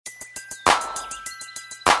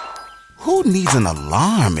Who needs an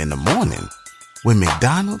alarm in the morning when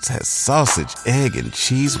McDonald's has sausage, egg, and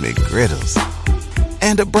cheese McGriddles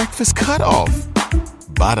and a breakfast cutoff?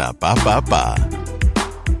 Ba-da-ba-ba-ba.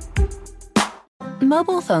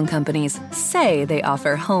 Mobile phone companies say they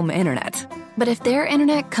offer home internet. But if their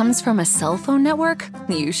internet comes from a cell phone network,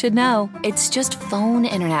 you should know. It's just phone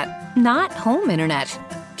internet, not home internet.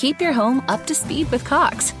 Keep your home up to speed with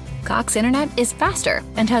Cox. Cox Internet is faster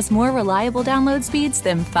and has more reliable download speeds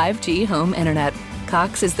than 5G home internet.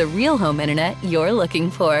 Cox is the real home internet you're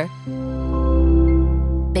looking for.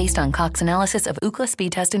 Based on Cox analysis of Ookla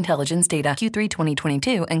speed test intelligence data Q3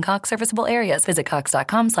 2022 and Cox serviceable areas, visit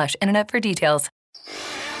cox.com/internet for details.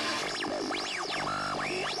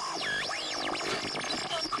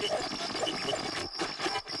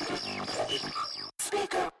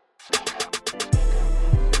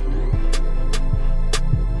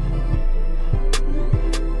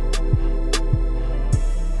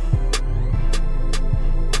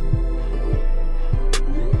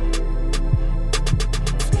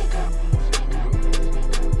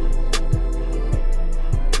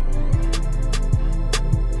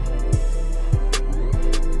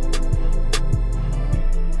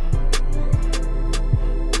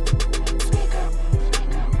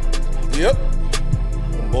 Yep.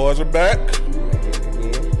 The boys are back.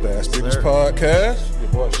 Bad Speakers Podcast.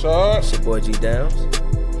 Your boy Shard. It's your boy G Downs.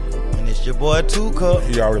 And it's your boy Two Cup.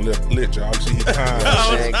 He already lit y'all. See his time.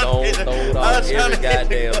 Man, go throw it off every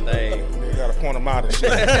goddamn thing. You gotta point him out and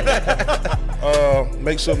shit.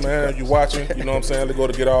 Make sure, man, you watching. You know what I'm saying? Let's go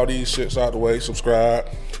to get all these shits out the way. Subscribe.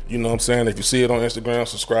 You know what I'm saying? If you see it on Instagram,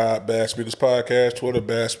 subscribe. Bad Speakers Podcast. Twitter,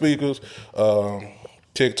 Bad Speakers.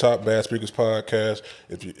 TikTok, Bad Speakers Podcast.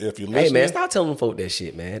 If you listening, Hey man, stop telling them folk that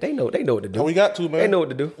shit, man. They know what to do. Oh, we got to, man. They know what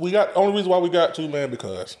to do. Only reason why we got to, man,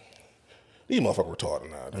 because these motherfuckers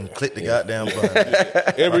retarded now. Click the goddamn button.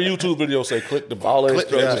 Every YouTube video say click the Follow click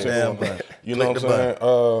the instructions. goddamn button. You know Click what I'm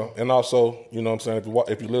saying? And also, you know what I'm saying,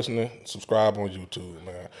 if you're listening, subscribe on YouTube,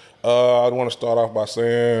 man. I want to start off by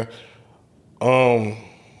saying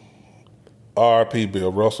R.I.P.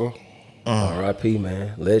 Bill Russell. R.I.P.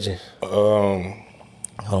 man, legend.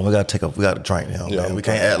 Hold on, we gotta drink now, Yeah, man. We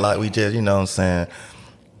can't act like we just, you know what I'm saying.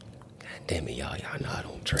 God damn it, y'all know I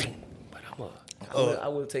don't drink, but I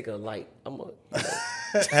will take a light.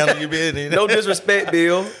 Handle your business. No disrespect,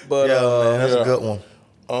 Bill, but man, that's a good one.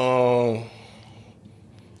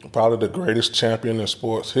 Probably the greatest champion in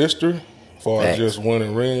sports history, as far as just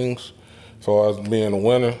winning rings, as far as being a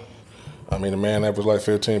winner. I mean, the man averaged like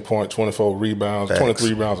 15 points, 24 rebounds, Facts. 23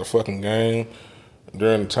 rebounds a fucking game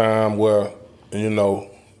during the time where, you know,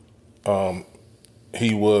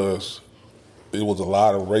 it was a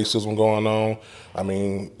lot of racism going on. I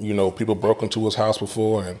mean, you know, people broke into his house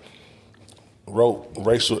before and wrote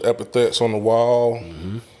racial epithets on the wall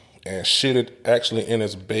and shitted actually in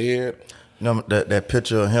his bed. You know, that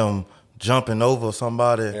picture of him jumping over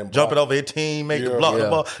somebody, And jumping block. over his teammate to Yeah. block Yeah. the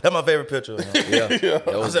ball. That's my favorite picture of him. yeah.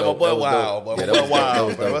 I said, my boy, wow. Boy, my boy,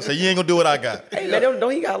 wow. Bro. I said, you ain't gonna do what I got. Hey man, don't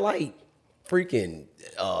he got like freaking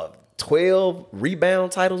 12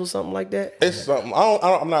 rebound titles or something like that? It's something.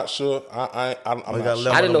 I'm not sure. I'm got not 11.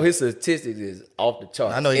 sure. I didn't know his statistics is off the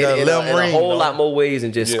charts. I know he got in 11 a rings, whole though. lot more ways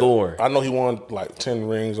than just Yeah. scoring. I know he won like 10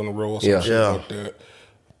 rings on the row or some Yeah. shit Yeah. like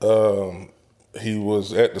that. He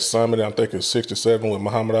was at the summit, I think in 67 with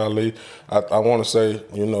Muhammad Ali. I want to say,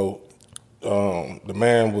 you know, the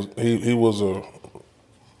man was, he was a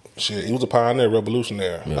pioneer,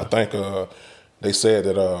 revolutionary. Yeah. I think they said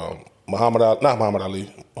that not Muhammad Ali,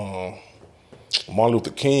 Martin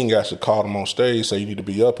Luther King actually called him on stage, said, you need to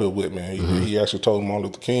be up here with me. He actually told Martin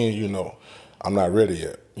Luther King, you know, I'm not ready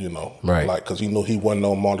yet, you know. Right. Like, because he knew he wasn't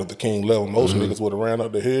on Martin Luther King level. Most niggas would have ran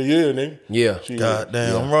up the hill, nigga. Yeah. Shit.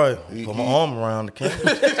 Goddamn right. Put my arm around the king.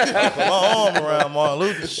 Put my arm around Martin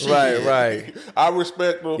Luther. Shit. Right. I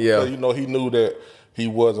respect him. Yeah. But, you know, he knew that he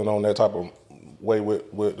wasn't on that type of way with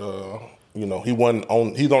you know,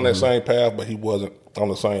 he's on that same path, but he wasn't on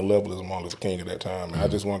the same level as Martin Luther King at that time. And I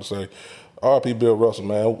just want to say, R.I.P. Bill Russell,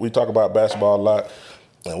 man. We talk about basketball a lot,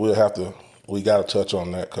 and we got to touch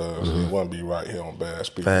on that because he wouldn't be right here on Bad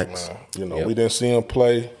Speakers, Facts. man. You know, we didn't see him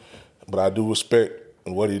play, but I do respect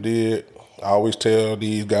what he did. I always tell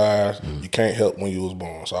these guys, you can't help when you was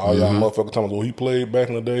born. So all y'all motherfuckers telling me, well, he played back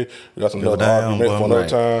in the day. That's another down, argument boy. for another Right.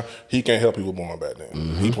 time. He can't help he was born back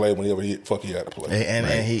then. He played whenever he had to play. And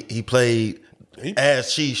he played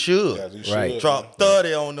as she should. As he Right. should. Drop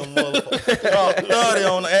 30 on them motherfuckers. Drop 30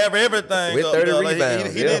 on everything. With up 30 there. Like,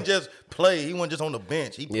 rebounds, he yeah. didn't just play. He wasn't just on the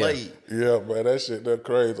bench. He played. Yeah, man, that shit, that's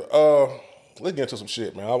crazy. Let's get into some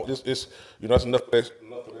shit, man. It's you know, that's enough of that.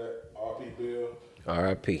 R.P. Bill.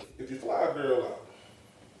 R.I.P. If you fly a girl out,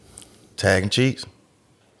 Tagging cheeks.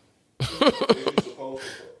 Hell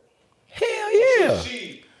yeah.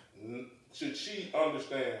 Should she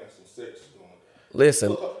understand some sex is going on?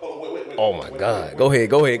 Listen. Wait, Oh my God. Go ahead.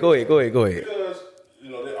 Because,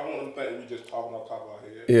 you know, I want them to think we just talking off the top of our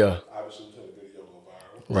head. Yeah. Obviously, we the video go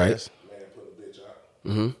viral. Right. Man put a bitch out.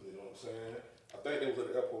 You know what I'm saying? I think it was at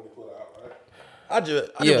the airport he put her out, right? I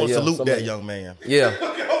just want to salute that young man. Yeah.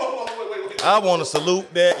 Okay, hold on, wait. I want to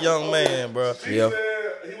salute that young man, bro. She said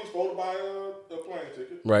he was supposed to buy a plane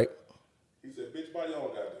ticket. Right. He said, bitch, buy your own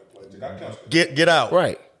goddamn plane ticket. I canceled. Get out.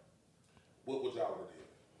 Right. What would y'all have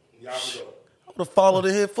did? Y'all would go. I would have followed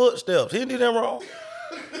in his footsteps. He didn't do that wrong.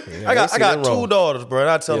 Yeah, I got that two wrong. daughters, bro. And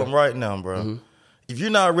I tell them right now, bro. If you're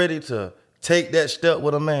not ready to take that step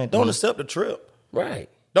with a man, don't accept the trip. Right.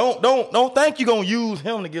 Don't think you're gonna use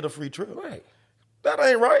him to get a free trip. Right. That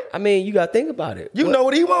ain't right. I mean, you gotta think about it. You know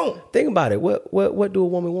what he want. Think about it. What do a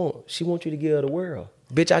woman want? She wants you to give her the world.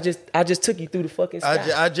 Bitch, I just took you through the fucking sky.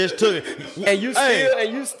 I just took it. and you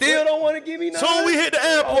still don't want to give me nothing? Soon we hit the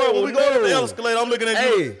airport, when we go to the escalator, I'm looking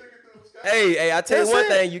at you. Hey, I tell you That's one it.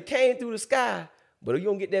 thing. You came through the sky, but you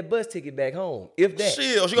don't get that bus ticket back home. If that.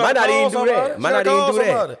 Shit, she might gotta not call even do somebody. that. She Might gotta not even call do that.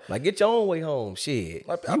 somebody. Like, get your own way home. Shit.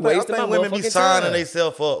 I You wasting my think women be motherfucking signing time.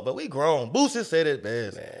 themselves up, but we grown. Boosie said it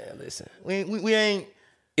best. Man, listen. We ain't.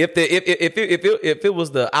 If it was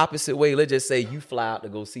the opposite way, let's just say you fly out to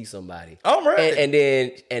go see somebody. I'm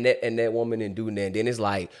ready. And that woman didn't do that. Then it's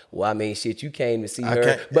like, well, I mean, shit, you came to see her.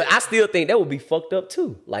 can't- But I still think that would be fucked up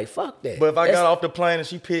too. Like, fuck that. But if I That's- got off the plane and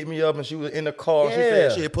she picked me up and she was in the car, she Yeah.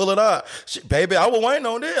 said, "Shit, pull it out, baby." I was waiting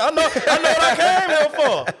on this. I know what I came here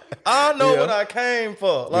for. I know what I came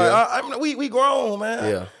for. Like, Yeah. I mean, we grown, man.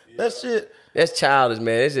 Yeah. That shit. That's childish,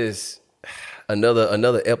 man. It's just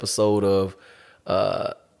another episode of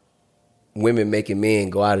women making men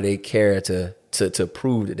go out of their character to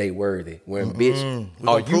prove that they worthy. When bitch,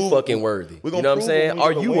 are you prove- fucking worthy? we You gonna know what I'm prove saying? when we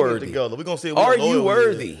Are go you win it worthy? together. We gonna see if Are we you loyal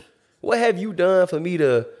worthy? is. What have you done for me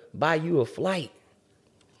to buy you a flight?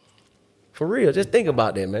 For real, just think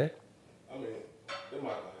about that, man. I mean, it might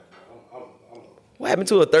not happen. I'm What happened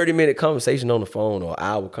to a 30-minute conversation on the phone or an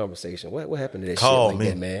hour conversation? What happened to that Call shit like me.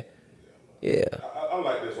 that, man? Yeah. I'm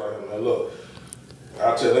like this right here, man. Look,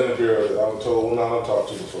 I tell any girl that I'm told when I don't talk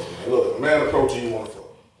to before, man. Look, a man approaching you want to fuck.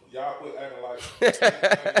 Y'all quit acting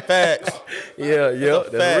like Facts. Yeah,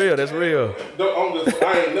 fact. that's real. That's real.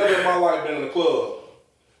 I ain't never in my life been in a club.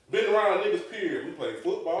 Been around niggas, period. We played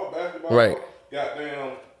football, basketball, Right.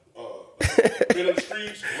 goddamn, been in the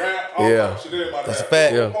streets, rap, all Yeah. that shit. Everybody That's a had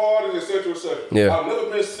fact. football parties, etc., etc. Yeah. I've never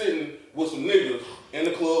been sitting with some niggas in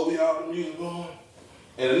the club. We out the music going,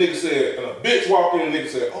 and a nigga said, and a bitch walked in, and the nigga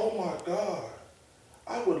said, "Oh my God,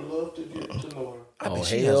 I would love to get to know her." I Oh, bet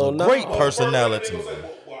she has hell a no. great First personality. nigga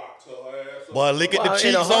said, "Boy, I tell her ass up." Boy, look at the Boy, in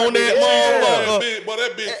cheeks a on heartbeat, that yeah. motherfucker. Boy,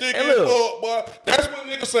 that bitch thick And as look. fuck, boy. That's what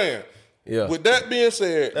niggas saying. Yeah. With that being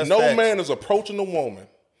said, That's no facts. man is approaching a woman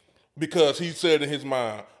because he said in his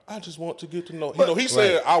mind, "I just want to get to know." You know, he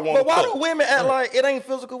said, "I want." But why to do women act like it ain't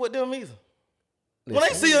physical with them either? When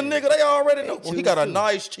they see a nigga, they already know. Well, he got a choose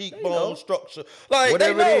nice cheekbone structure. Like,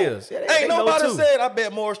 Whatever they know. it is. Yeah, they ain't know nobody too. said, "I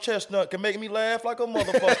bet Morris Chestnut can make me laugh like a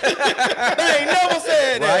motherfucker." They ain't never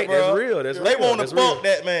said that, Right, bro. that's real, that's They real, want to that's fuck real.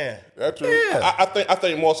 that man. That's true. Yeah. I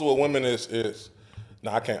think most of what women is.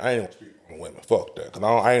 Nah, I ain't gonna speak on women. Fuck that. Cause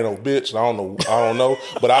I ain't no bitch. And I don't know.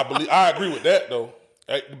 But I agree with that though.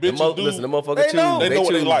 Hey, the bitches do. Listen, the motherfucker They choose. know. They know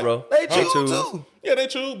what they choose, like. bro. They choose too. Yeah, they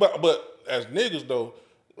choose. But as niggas though,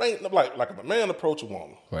 ain't like if a man approach a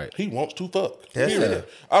woman, Right. he wants to fuck. That's Period. it.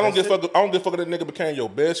 I don't give fuck. I don't give fuck if that nigga became your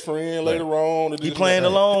best friend later on. He playing the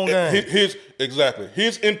long game.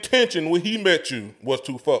 His intention when he met you was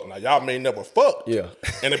to fuck. Now y'all may never fuck. Yeah.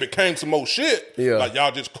 And it became some more shit. Yeah. Like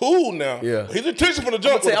y'all just cool now. Yeah. His intention from the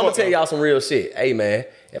jump. I'm gonna tell y'all some real shit. Hey man,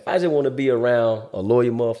 if I just want to be around a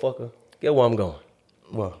loyal motherfucker, get where I'm going.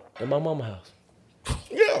 Well, At my mama house.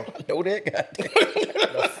 Yeah. know that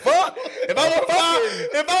goddamn. Fuck. If I want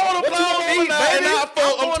to fly over night and not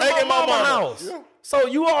fuck, I'm taking my mama house. Yeah. So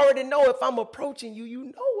you already know if I'm approaching you, you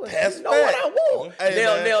know what. That's you know what fact. I want. Hey,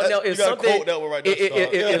 now, man, if you gotta something, quote that one right there,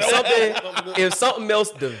 if something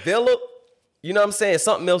else develop, you know what I'm saying?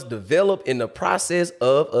 Something else develop in the process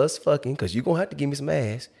of us fucking, because you're gonna have to give me some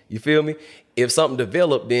ass. You feel me? If something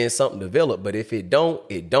develop, then something develop. But if it don't,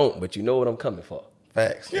 it don't. But you know what I'm coming for.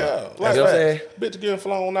 Facts. Yeah, That's what I'm saying. Bitch getting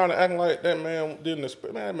flown out and acting like that man didn't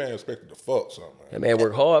expect. Man, that man expected to fuck something. That man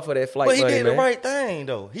worked hard for that flight But he money, did man. the right thing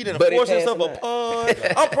though. He didn't But it force passed himself the upon.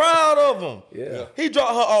 I'm proud of him. Yeah. He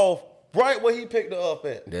dropped her off right where he picked her up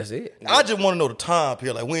at. That's it. I just want to know the time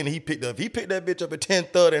period, like when he picked up. If he picked that bitch up at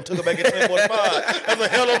 10:30 and took her back at 10:45, that's a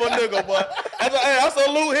hell of a nigga, boy. I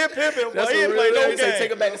salute him pimping, boy. He didn't play no game. Take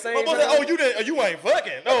her back the same time. Oh, you ain't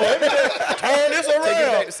fucking. No, let me just turn this around. Take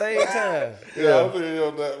her back the same time. Yeah, I'm feeling you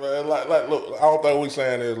on that, man. Like, look, I don't think what we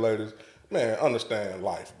saying is, ladies, man, understand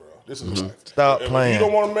life, bro. This is life. Stop If playing. you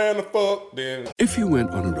don't want a man to fuck, then If you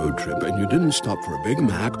went on a road trip and you didn't stop for a Big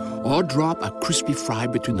Mac or drop a crispy fry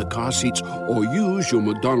between the car seats or use your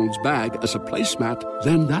McDonald's bag as a placemat,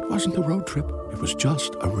 then that wasn't a road trip. It was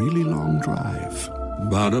just a really long drive.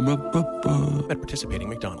 Ba-da-ba-ba-ba. At participating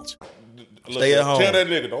McDonald's. Stay at home. Tell that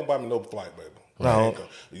nigga, don't buy me no flight, baby. No.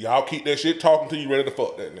 Y'all keep that shit talking till you ready to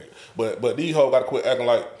fuck that nigga. But these hoes gotta quit acting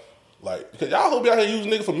like, because y'all hope y'all here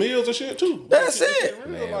using nigga for meals and shit too. That's Like, it. shit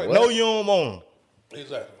real, like, No, you don't want him.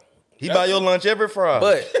 Exactly. He buy your lunch every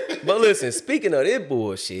Friday. But listen, speaking of this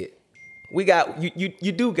bullshit, we got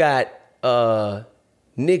you do got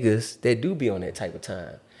niggas that do be on that type of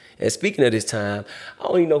time. And speaking of this time, I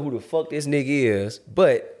don't even know who the fuck this nigga is,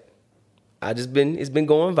 but it's been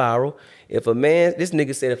going viral. This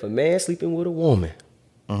nigga said if a man sleeping with a woman,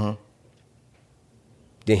 then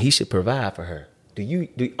he should provide for her.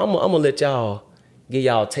 I'm gonna let y'all get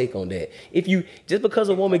y'all take on that. If you just because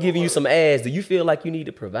a woman giving you some ass, do you feel like you need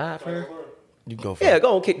to provide for her? You go for Yeah, it.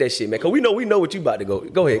 go on, kick that shit, man. Cause we know what you about to go.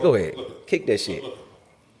 Go ahead, kick that shit.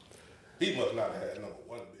 He must not have had number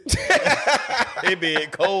one bitch. It be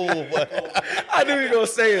cold. Boy. I knew he was gonna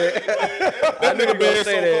say that. I knew he was gonna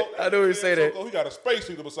say that. I knew he would say that. He got a space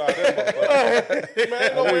heater beside that motherfucker.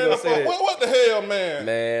 Man, no I knew he way in the was gonna say fuck. that. What the hell, man?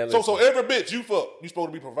 Man, So every bitch you fuck, you supposed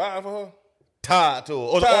to be providing for her? Tied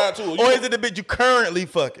to her. Tied to her. Or is it the bitch you currently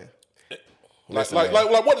fucking? Like, man.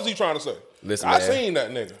 what is he trying to say? Listen, I man. seen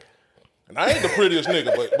that nigga. And I ain't the prettiest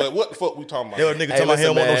nigga, but what the fuck we talking about? Hell, nigga talking about he listen,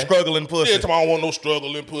 don't want no man. struggling pussy. Yeah, talking about I don't want no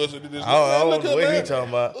struggling pussy. This, I don't Look know here, what he man. talking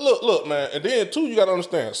about. Look, man. And then, too, you got to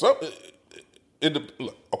understand.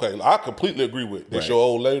 Okay, I completely agree with this. Right. Your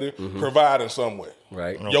old lady provide in some way.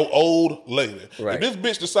 Right. Your old lady. Right. If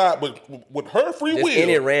this bitch decide, with her free Just will.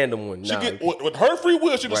 any random one. She Nah. with her free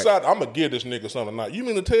will, she Right. decided, I'm going to give this nigga something tonight. You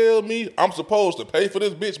mean to tell me I'm supposed to pay for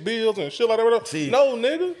this bitch bills and shit like that? See. No,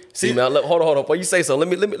 nigga. See, now, hold on. Before you say so, let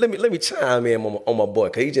me chime in on my boy,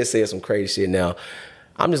 cause he just said some crazy shit. Now,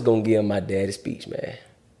 I'm just gonna give him my daddy speech, man.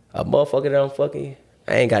 A motherfucker that I'm fucking,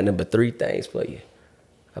 I ain't got nothing but 3 things for you.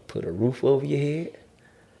 I put a roof over your head.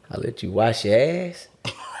 I let you wash your ass,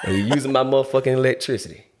 and you're using my motherfucking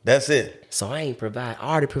electricity. That's it. So I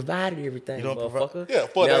already provided everything, You don't motherfucker. Yeah,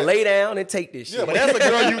 for now that. lay down and take this shit. Yeah, But that's a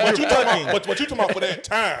girl you What you talking fucking. about? What you talking about for that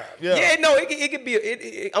time? Yeah, no, it could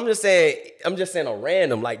be. I'm just saying a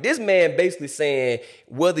random. Like this man basically saying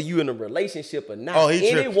whether you in a relationship or not, Oh, he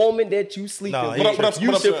any tripping. woman that you sleeping Nah, with, he tripping.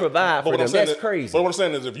 you should provide for them. That's crazy. But what I'm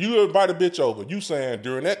saying is, if you invite a bitch over, you saying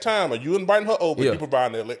during that time, or you inviting her over, Yeah. you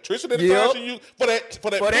providing the electricity the Yep. time she use for that For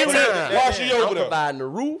that period time, while she over I'm there. providing the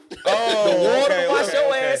roof, the Oh, water okay, to wash okay, your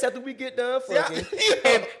okay. ass after we get done fucking,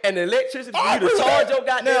 Yeah. and the electricity I for you agree to with charge that. your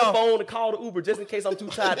goddamn Now- phone to call the Uber just in case I'm too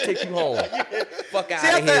tired to take you home. Fuck out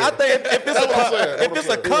See, of here. I think if That's what I'm saying. That's if what it's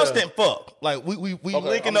I'm a saying. constant fuck, like we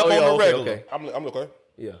linking up Oh, on yeah, the okay, regular. okay. I'm okay.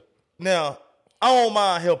 Yeah. Now, I don't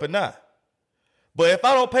mind helping now. But if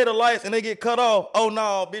I don't pay the lights and they get cut off, oh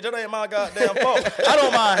no, bitch, that ain't my goddamn fault. I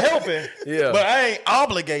don't mind helping, Yeah. but I ain't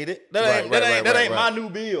obligated. That Right, ain't my right. new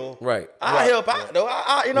bill. Right. I help out though.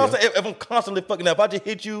 I you know what I'm saying? If I'm constantly fucking up, if I just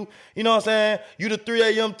hit you, you know what I'm saying? You the 3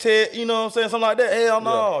 a.m. text, you know what I'm saying? Something like that. Hell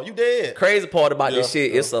no, you dead. Crazy part about this Yeah,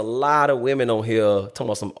 shit, it's a lot of women on here talking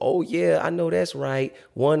about some, oh yeah, I know that's right,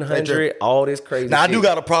 100, all this crazy Now I shit. do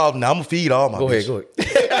got a problem. Now I'm gonna feed all my Go ahead, bitches. go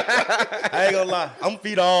ahead. I ain't gonna lie. I'm gonna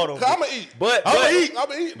feed all them. I'm gonna eat. But I'ma eat. I'm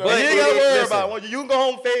gonna eat. But you ain't gotta worry listen. about it. You can go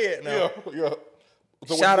home fed now. Yeah.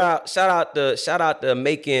 So shout out to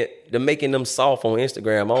making them soft on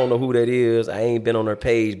Instagram. I don't know who that is. I ain't been on her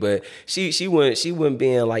page, but she wouldn't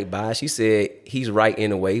being like bi. She said he's right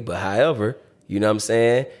in a way, but however, you know what I'm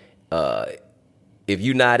saying? If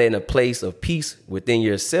you're not in a place of peace within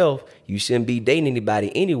yourself, you shouldn't be dating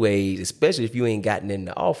anybody anyways, especially if you ain't got nothing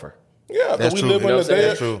to offer. Yeah, That's because we true. live You in know a what I'm saying? day.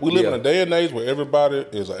 That's true. We live in Yeah. a day and age where everybody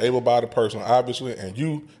is an able-bodied person, obviously, and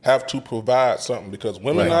you have to provide something because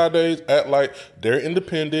women nowadays act like they're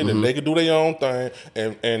independent and they can do their own thing,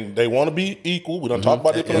 and they want to be equal. We don't talk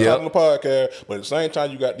about this on the podcast, but at the same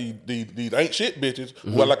time, you got these ain't shit bitches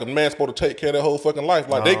who are like a man supposed to take care of their whole fucking life.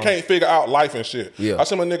 Like they can't figure out life and shit. Yeah. I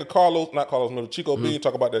seen my nigga Chico Bean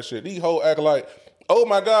talk about that shit. These hoes act like oh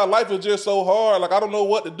my God, life is just so hard. Like, I don't know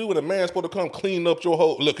what to do. And a man's supposed to come clean up your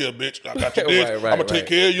whole, look here, bitch, I got you this. Right, I'm going to take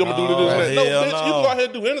care of you. I'm going to do this and that. No, bitch, you can go out here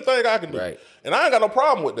and do anything I can do. Right. And I ain't got no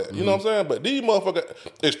problem with that. You know what I'm saying? But these motherfuckers,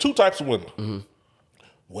 there's two types of women.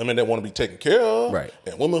 Women that want to be taken care of,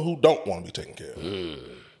 and women who don't want to be taken care of.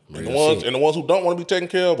 And the ones who don't want to be taken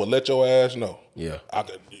care of will let your ass know. Yeah, I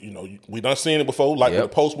could, we done seen it before. Like the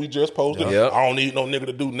post we just posted. I don't need no nigga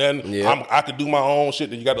to do nothing. I could do my own shit.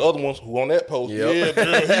 Then you got the other ones who on that post. Yeah,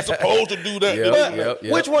 girl, he's supposed to do that.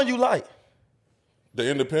 Which one you like? The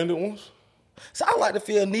independent ones. So I like to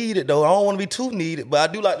feel needed though. I don't want to be too needed, but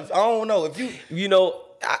I do like to. I don't know if you.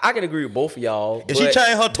 I can agree with both of y'all. If she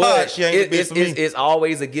change her tie, she ain't the bitch for me. It's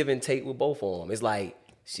always a give and take with both of them. It's like,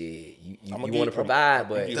 shit, you want to provide,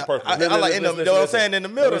 but I like in the middle. I'm saying in the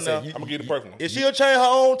middle now. I'm gonna get the perfect one. If she'll change her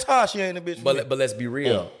own tie, she ain't the bitch for me. But let's be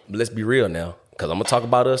real. Let's be real now, because I'm gonna talk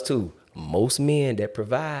about us too. Most men that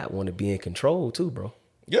provide want to be in control too, bro.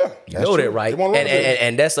 Yeah, you know that, right?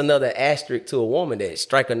 And that's another asterisk to a woman that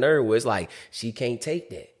strike a nerve where it's like she can't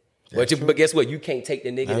take that. But guess what? You can't take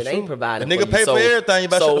the nigga that ain't providing. The nigga pay for everything. You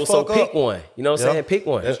better shut the fuck up. So pick one. You know what I'm saying? Pick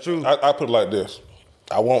one. That's true. I put it like this: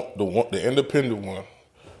 I want the independent one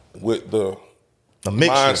with the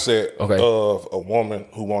mindset of a woman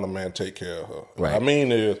who want a man to take care of her. Right. I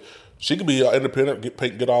mean, is she could be independent,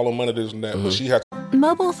 get all the money, this and that, but she has.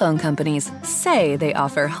 Mobile phone companies say they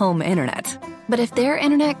offer home internet. But if their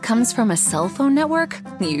internet comes from a cell phone network,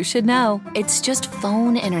 you should know. It's just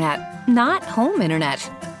phone internet, not home internet.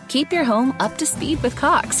 Keep your home up to speed with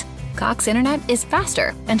Cox. Cox Internet is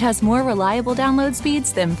faster and has more reliable download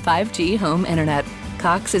speeds than 5G home internet.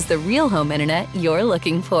 Cox is the real home internet you're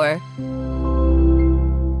looking for.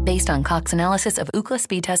 Based on Cox analysis of Ookla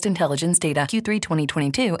speed test intelligence data, Q3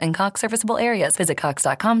 2022, and Cox serviceable areas. Visit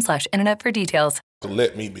cox.com/internet for details. To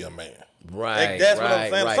let me be a man. Right. That's what I'm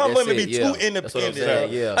saying. Some women be too independent.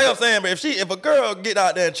 Like I'm saying, but if a girl get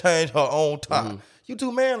out there and change her own tie, you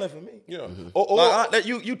too manly for me. Yeah.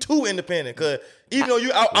 You too independent. Cause even though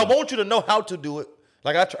I want you to know how to do it.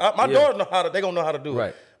 Like my daughters know how to. They gonna know how to do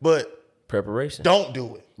it. But preparation. Don't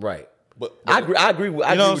do it. Right. But I agree with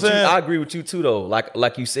you. I agree with you too though.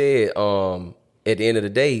 Like you said. At the end of the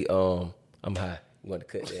day, I'm high. You want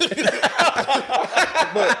to cut that?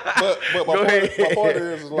 but my point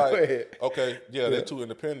is like, okay, they're too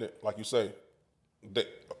independent. Like you say. This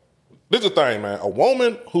is the thing, man. A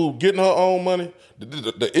woman who getting her own money,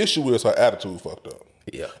 the issue is her attitude fucked up.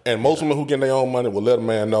 Yeah. And most women who getting their own money will let a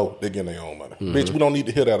man know they're getting their own money. Bitch, we don't need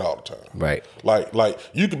to hear that all the time. Right. Like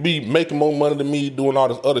you could be making more money than me doing all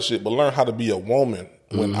this other shit, but learn how to be a woman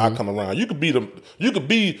when I come around. You could be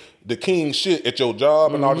the king shit at your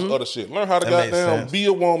job and all this other shit. Learn how to goddamn be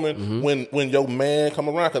a woman when your man come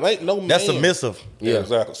around. Cause ain't no man. That's submissive. Yeah,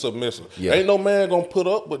 exactly. Submissive. Yeah. Ain't no man gonna put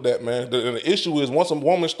up with that, man. The issue is once a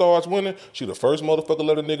woman starts winning, she the first motherfucker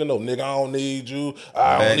let a nigga know, nigga, I don't need you.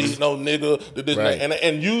 I don't need no nigga. Right.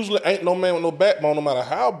 And usually ain't no man with no backbone, no matter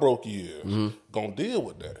how broke he is, gonna deal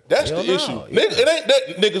with that. That's the issue. Nigga, it ain't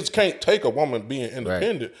that niggas can't take a woman being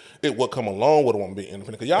independent. It what come along with a woman being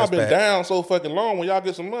independent. Cause y'all been down so fucking long. When y'all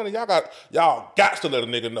get some money, y'all got to let a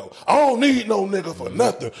nigga know. I don't need no nigga for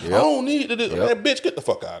nothing. I don't need to do. Man, bitch, get the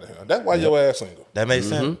fuck out of here. That's why your ass single. That makes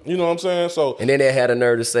sense. You know what I'm saying? So, and then they had a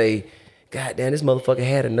nerve to say, God damn, this motherfucker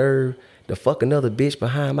had a nerve to fuck another bitch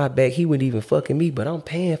behind my back. He wasn't even fucking me, but I'm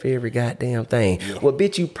paying for every goddamn thing. Yeah. Well,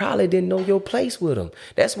 bitch, you probably didn't know your place with him.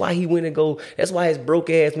 That's why that's why his broke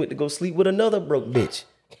ass went to go sleep with another broke bitch.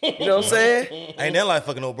 You know what I'm saying? Ain't that like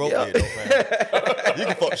fucking no broke bitch, though, man. You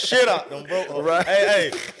can fuck shit out them broke hoes. Right.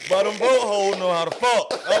 Hey, but them broke hoes know how to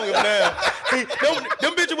fuck. I don't give a damn. See,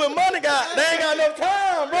 them bitches with money they ain't got no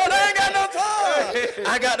time, bro. They ain't got no time.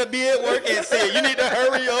 I got to be at work at 6. You need to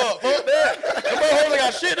hurry up. Fuck that. Them broke hoes ain't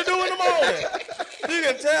got shit to do in the morning. You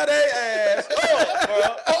can tell they ass up,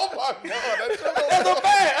 bro. Oh my God, that's a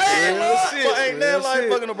fact. Ain't that like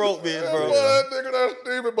fucking a broke bitch, bro? Boy, that nigga, that's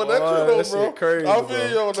stupid, but that's true, though, bro. Crazy, I feel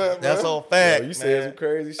you on that, man. That's all fact. You said some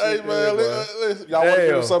crazy shit. Hey, man, listen, y'all want to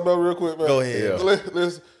give me something else real quick, man? Go ahead.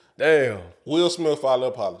 Listen. Damn. Will Smith finally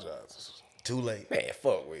apologizes. Too late. Man,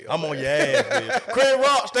 fuck Will. I'm on your ass, Will. Chris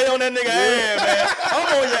Rock, stay on that nigga ass, man. I'm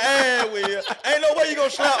on your ass, Will. Ain't no way you gonna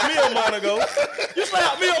slap me a month ago. You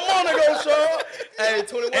slapped me a month ago, Sean. Hey,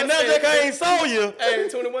 21 and now Jack I ain't saw you. Hey,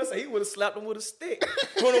 21 said he would have slapped him with a stick.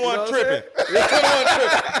 21 tripping.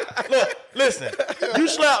 Look, listen. You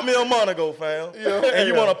slapped me a month ago, fam. And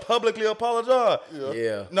you want to publicly apologize.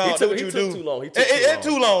 Yeah. No, he that's what you do. Too long. It's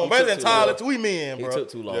too long, bro. He It's took too entirely long. we men, bro. He took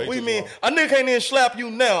too long. We men. A nigga can't even slap you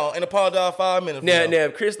now and apologize 5 minutes. Now,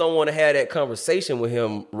 if Chris don't want to have that conversation with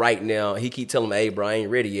him right now, he keep telling me, "Hey, bro, I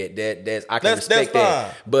ain't ready yet." I can respect that.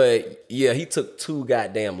 fine. But yeah, he took too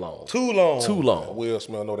goddamn long. Too long. Too long. Will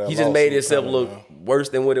Smith know that. He just made lawsuit himself coming, look man. worse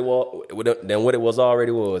than what it was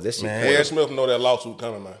already was. That shit. Man. Will Smith know that lawsuit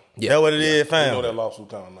coming, man. Yeah. That's what it is, He know fam. that lawsuit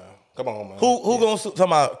coming, man. Come on, man. Who gonna sue? Talking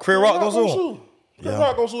about Chris Rock gonna sue? Chris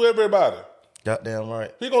Rock gonna sue everybody. Goddamn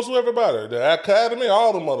right. He gonna sue everybody. The Academy,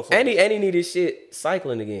 all the motherfuckers. And he need his shit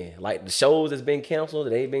cycling again. Like the shows that's been canceled,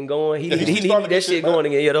 that ain't been going. He Yeah, need he's starting to that get shit shit going back.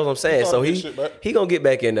 again. Yeah, that's what I'm saying. So starting to get shit back. he gonna get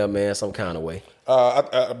back in there, man, some kind of way.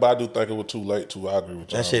 But I do think it was too late too. I agree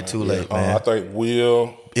with you. That shit too late, man. I think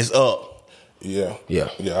Will. It's up. Yeah. Yeah.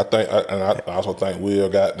 I think, and I also think Will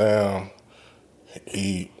got down.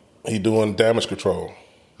 He doing damage control.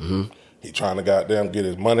 Mm-hmm. He trying to goddamn get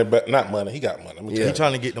his money back. Not money. He got money. Yeah. He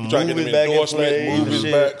trying to get the He trying to get movies them back in endorsement play, movies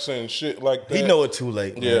shit. backs and shit like that. He know it too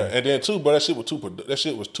late. Man. Yeah, and then too, but that shit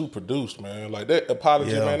was too produced, man. Like that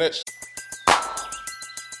apology, Yeah. man. That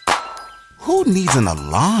Who needs an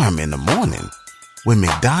alarm in the morning when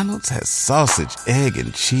McDonald's has sausage, egg,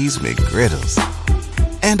 and cheese McGriddles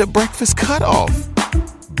and a breakfast cutoff?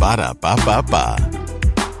 Ba-da-ba-ba-ba.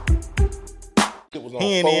 shit was on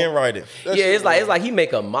He ain't phone. even write it. That Yeah, shit it's like was- he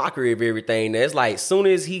make a mockery of everything. It's like soon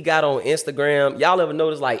as he got on Instagram, y'all ever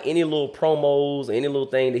notice like any little promos, any little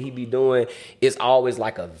thing that he be doing, it's always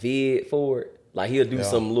like a vid for it. Like he'll do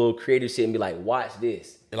some little creative shit and be like, "Watch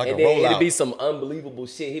this," Like and a then it'll rollout. be some unbelievable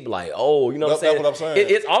shit. He'd be like, "Oh, you know what I'm That's saying?" what I'm saying.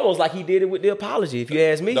 It's almost like he did it with the apology. If you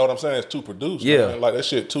ask me, know what I'm saying? It's too produced. Yeah. Man. Like that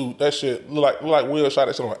shit look like Will shot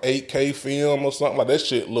that shit on 8K film or something. Like that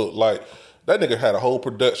shit looked like that nigga had a whole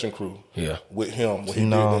production crew. Yeah. With him when he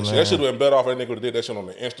No, did that shit. man. That should have been better off if that nigga would've did that shit on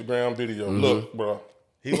the Instagram video. Look, bro.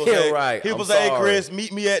 He was Yeah, like, right. He I'm was, hey, sorry. Chris,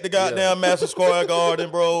 meet me at the goddamn Madison Square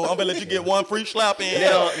Garden, bro. I'm gonna let you get one free slap in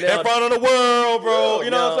Now- in front of the world, bro.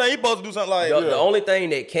 You know what I'm now- saying? He supposed to do something like The only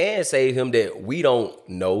thing that can save him that we don't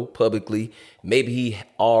know publicly, maybe he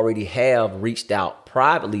already have reached out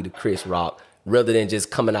privately to Chris Rock rather than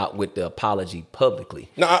just coming out with the apology publicly.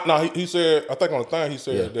 No, he said, I think on the thing he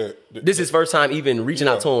said that This is his first time even reaching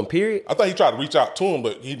out to him, period? I think he tried to reach out to him,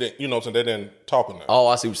 but he didn't, you know what I'm saying? They didn't talk on that. Oh,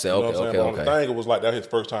 I see what you're saying. You know what I'm saying? But on the thing, it was like that his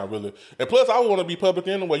first time really. And plus, I want to be public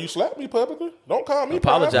anyway. You slap me publicly. Don't call me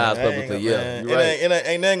Apologize private. publicly, Dang, yeah. man. You're right.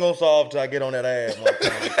 Ain't nothing gonna solve till I get on that ass.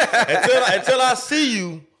 motherfucker. until I see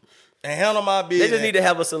you and handle my They business. just need to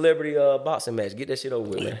have a celebrity boxing match. Get that shit over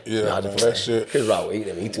with, man. Yeah, Nah, man, just that playing. shit. Chris Rock,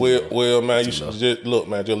 he too Well, low. well, man, you should just look,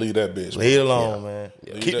 man. Just leave that bitch. Leave it alone, man.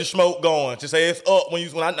 Keep the smoke going. Just say it's up when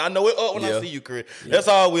I know it's up when I Yeah. see you, Chris. That's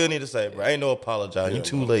all we'll need to say, bro. Ain't no apologize. You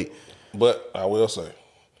too late. But I will say,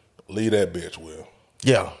 leave that bitch, Will.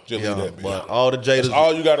 Yeah. Just leave that bitch. But all the That's Jada's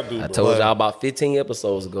all you got to do, I bro. told y'all about 15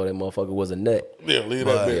 episodes ago that motherfucker was a nut. Yeah, leave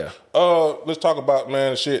that bitch. yeah. Let's talk about,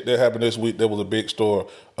 man, shit that happened this week. That was a big story.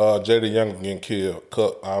 Jada Young getting killed.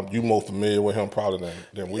 You more familiar with him probably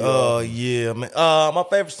than we are. yeah, man. My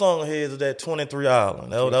favorite song here is that 23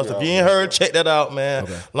 Island. That was, if you ain't heard, check that out, man.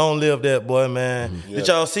 Long live that boy, man. Did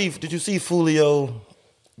you see Fulio?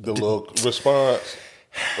 The little response.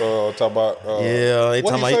 Talk about. Yeah, they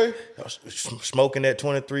what talking he about say? smoking that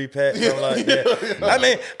 23 pack, something like that. I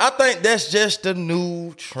mean, I think that's just the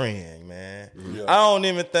new trend, man. Yeah. I don't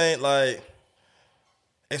even think like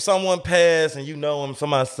if someone passed and you know them,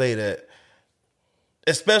 somebody say that,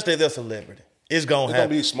 especially if they're a celebrity, it's gonna happen.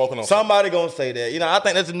 be smoking on somebody gonna say that. You know, I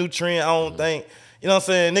think that's a new trend. I don't think. You know what I'm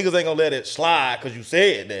saying? Niggas ain't gonna let it slide because you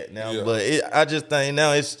said that now. Yeah. But I just think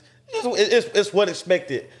now it's what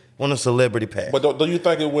expected when a celebrity passed. But do you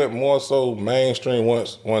think it went more so mainstream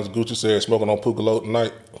once Gucci said smoking on Pukalote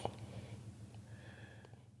tonight?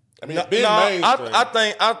 I mean, it's been mainstream.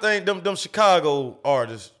 I think them Chicago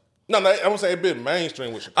artists. No, I'm gonna say it's been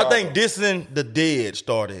mainstream with Chicago. I think dissing the dead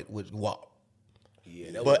started with WAP.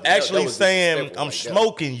 Yeah, that But was- actually that was saying disrespectful I'm like that.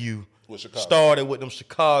 smoking you With Chicago. started with them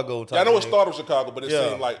Chicago type. Yeah, I know it of started with Chicago, but it Yeah.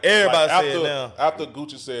 seemed like Everybody like say it now. After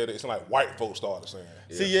Gucci said it, it's like white folks started saying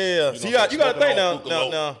it. See, yeah. See, know, you got to think now. smoking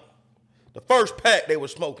on Now, the first pack they were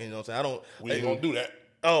smoking. You know what I'm saying? We ain't gonna do that.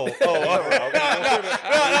 Oh, the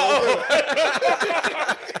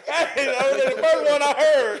first one I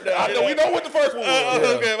heard. I know we know what the first one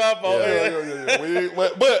was. Okay, my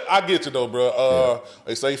fault. But I get you though, bro.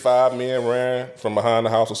 They say 5 men ran from behind the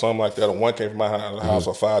house or something like that, and one came from behind the house,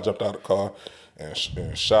 or 5 jumped out of the car and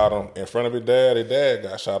shot him in front of his dad. His dad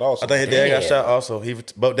got shot also. I think his dad got shot also.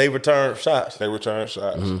 But they returned shots. They returned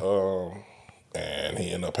shots. and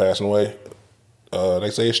he ended up passing away. They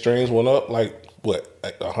say his streams went up like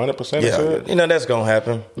 100%. Yeah, you know that's gonna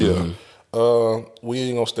happen. Yeah. We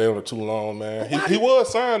ain't gonna stay on it too long, man. He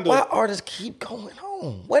was signed. Why artists keep going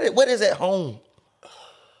home? What is at home?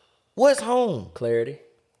 What's home? Clarity.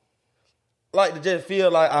 Like to just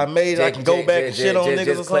feel like I made it, I can go back and shit on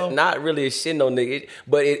niggas or something? Not really shitting on niggas,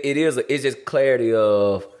 but it's just clarity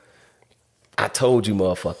of I told you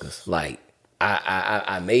motherfuckers. Like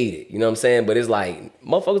I made it. You know what I'm saying? But it's like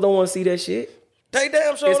motherfuckers don't want to see that shit. They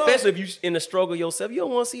damn sure Especially if you in the struggle yourself, you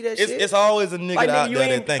don't want to see that shit. It's always a nigga out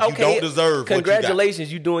there that think you don't deserve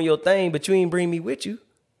congratulations, you doing your thing, but you ain't bring me with you.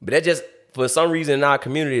 But that just, for some reason in our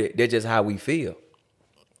community, that's just how we feel.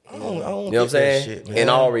 I don't You know what I'm saying? Shit, man. In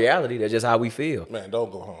all reality, that's just how we feel. Man,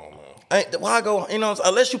 don't go home, man. Why go? You know,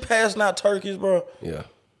 unless you passing out turkeys, bro. Yeah.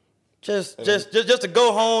 Just to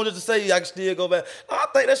go home, just to say I can still go back. I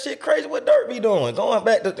think that shit crazy. What Dirt be doing? Going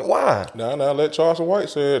back to why? Now, let Charleston White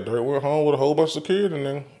said Dirt went home with a whole bunch of security in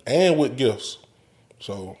there and with gifts.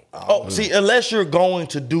 So, see, unless you're going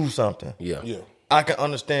to do something, Yeah. I can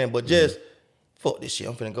understand. But just fuck this shit.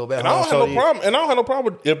 I'm finna go back. And I don't have no problem. And I don't have no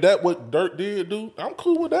problem if that what Dirt did do. I'm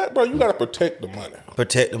cool with that, bro. You gotta protect the money.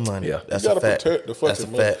 Protect the money. Yeah. That's You a gotta fact. protect the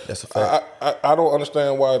fucking money. That's a fact. I don't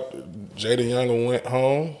understand why Jada Young went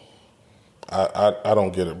home. I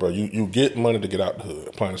don't get it, bro. You get money to get out the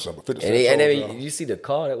hood, plain and simple. 50 Cent And told then y'all. you see the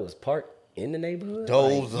car that was parked in the neighborhood.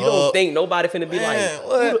 Doze You don't up. think nobody finna be Man, like,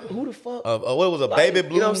 what? who the fuck? What was a Like, baby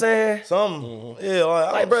blue? You know what I'm saying? Something. Yeah.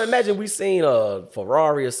 Like, bro, imagine we seen a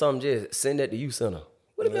Ferrari or something just send that to you center.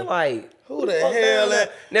 Would have been like, Who the fuck hell down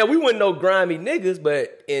that? Now we wouldn't know grimy niggas,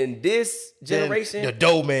 but in this generation, the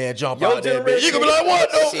dough man jump Your out there, bitch. generation- You gonna be like,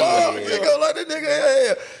 what the Shit. fuck? You go like that nigga.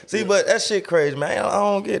 Yeah. See, but that shit crazy, man. I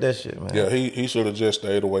don't get that shit, man. Yeah, he should have just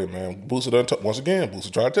stayed away, man. Boosie done once again.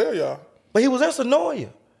 Boosie tried to tell y'all But he was in Sonoya.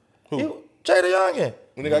 who Jada Youngin.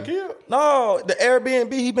 when he got killed. No, the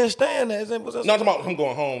Airbnb he been staying there. Not talking about him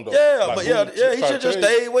going home though. Yeah, but yeah, Boosie he tried should to just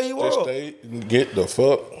tell you, stayed where he was. Just stay, get the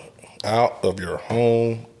fuck out of your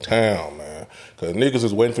hometown, man. Because niggas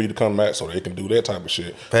is waiting for you to come back so they can do that type of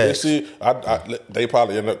shit. They Facts. see, they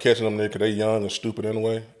probably end up catching them there because they young and stupid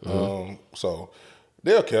anyway. So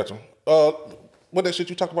they'll catch them. What that shit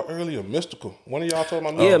you talked about earlier, Mystical. One of y'all talking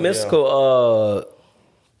about? yeah, Mystical.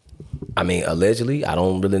 I mean, allegedly, I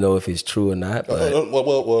don't really know if it's true or not. But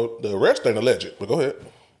Well, the arrest ain't alleged, but go ahead.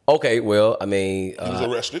 okay, well, I mean, He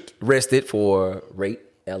was arrested for rape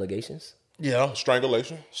allegations. Yeah.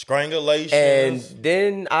 strangulation. Strangulation. And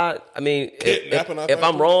then I mean, Kidnapping, I if think.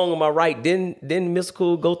 I'm wrong, am I right? Didn't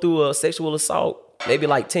Mystical go through a sexual assault maybe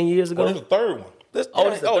like 10 years ago? Oh, there's a third one. This the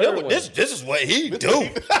third one. This is what he do. this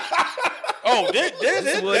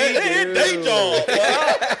is what he do. day job.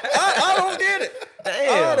 I don't get it.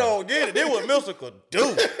 Damn. I don't get it. This what Mystical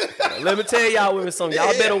do. Let me tell y'all women something.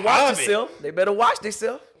 Y'all better watch Hobby. yourself. They better watch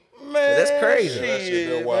themselves. Man, That's crazy. That shit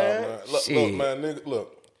been wild, man. Look, Shit. man, nigga,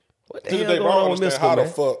 look. What the To hell the day, going bro, I on don't with understand Mystical, how the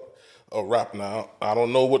man? fuck a rap now. I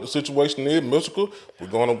don't know what the situation is, Mystical. We're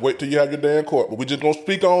gonna wait till you have your day in court, but we just gonna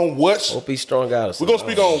speak on what's Hope he's strung out. we're gonna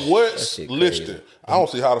speak on what's shit listed. crazy. I don't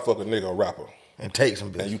see how the fuck a nigga a rapper And take some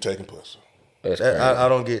and bitch. you taking pussy. I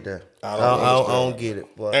don't get that. I I don't don't get it.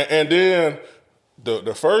 But And then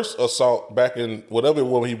the first assault back in whatever it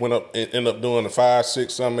was, he went up and ended up doing the 5,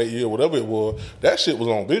 6, 7, 8 year, whatever it was. That shit was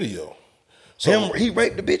on video. So he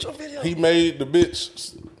raped the bitch on video. he made the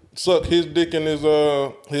bitch suck his dick and his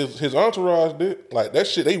entourage dick. Like that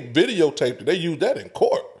shit, they videotaped it. They used that in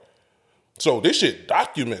court. So this shit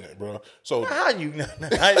documented, bro. So How you? I'm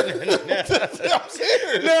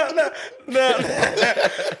serious.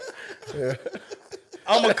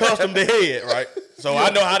 I'm accustomed to head, right? So I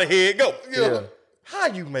know how the head go. Yeah. How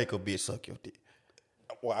you make a bitch suck your dick?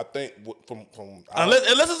 Well, I think from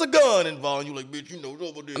Unless it's a gun involved, you like, bitch, you know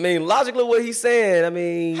over there. I mean, logically, what he's saying. I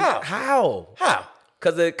mean, How? How?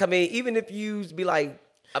 Because I mean, even if you be like,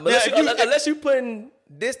 unless you putting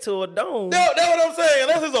this to a dome, That's what I'm saying.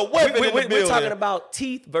 Unless it's a weapon in the we're building. talking about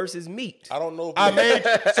teeth versus meat. I don't know. If I made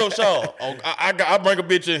so Sean. I bring a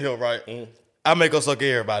bitch in here, right? I make her suck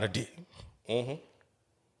everybody dick.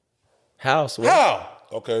 House. How?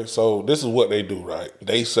 Okay, so this is what they do, right?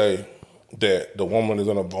 They say that the woman is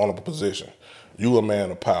in a vulnerable position. You a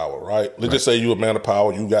man of power, right? Let's just say you a man of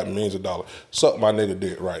power, you got millions of dollars. Suck my nigga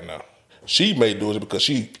dick right now. She may do it because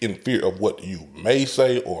she in fear of what you may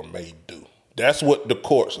say or may do. That's what the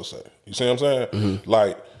courts will say. You see what I'm saying?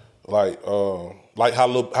 Like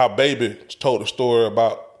how Baby told the story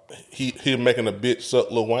about he making a bitch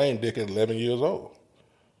suck Lil Wayne dick at 11 years old.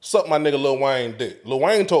 Suck my nigga Lil Wayne dick. Lil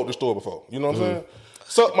Wayne told the story before. You know what I'm saying?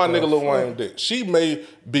 Suck my nigga Lil Wayne dick. She may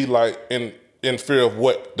be like, and in fear of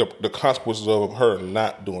what the consequences of her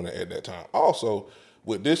not doing it at that time. Also,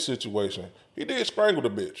 with this situation, he did strangle the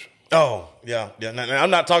bitch. Oh, yeah. Now, I'm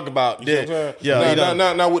not talking about that. Yeah.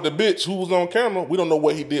 Now, with the bitch who was on camera, we don't know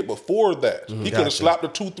what he did before that. He could have slapped her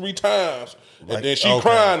 2-3 times, and then she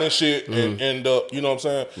crying and shit, and end up, you know what I'm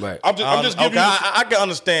saying? Right. I'm just giving you. I can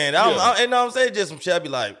understand. You know what I'm saying? Just some shit. I be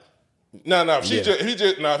like,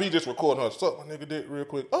 if he just recording her, suck my nigga dick real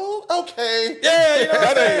quick. Oh, okay. Yeah, you know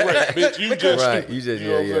that ain't right, bitch. You just right. stupid. You just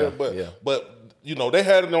know what I'm saying? But you know they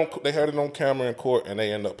had it on camera in court, and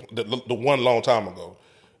they end up the one long time ago,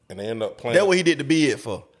 and they end up playing. That's what he did the bid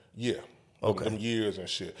for. Yeah. Okay. Them years and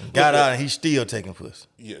shit. Got out and he's still taking pussy.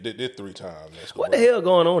 Yeah, they did 3 times. What the hell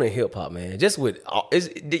going on in hip hop, man? Just with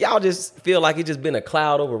do y'all just feel like it's just been a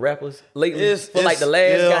cloud over rappers lately for like the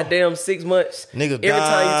last goddamn 6 months? Niggas every time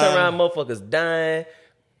dying. you turn around, motherfuckers dying,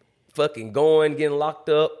 fucking going, getting locked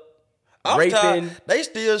up, raping. They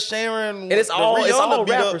still sharing. And it's all beat up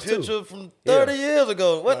rappers, too. picture from 30 years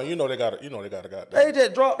ago. What? No, you know they got it. They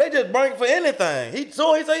just bring it for anything. He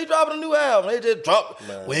said he dropping a new album. They just dropped.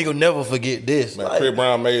 We ain't gonna never forget this. Man, Chris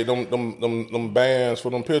Brown made them bands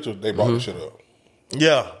for them pictures. They brought the shit up.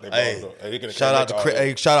 Yeah. They brought it up.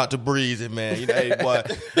 Hey, Shout out to Breezy, man. You know, hey, boy,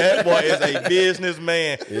 that boy is a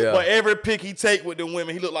businessman. Yeah. But every pic he take with them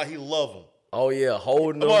women, he look like he love them. Oh yeah,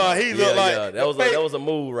 holding them. Boy, he look like that was a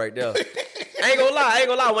move right there. I ain't gonna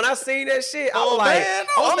lie. When I seen that shit, I was like,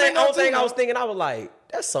 I was thinking,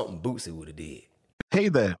 that's something Bootsy would have did. Hey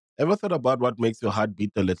there, ever thought about what makes your heart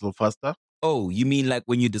beat a little faster? Oh, you mean like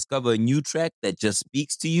when you discover a new track that just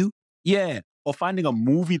speaks to you? Yeah, or finding a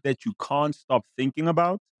movie that you can't stop thinking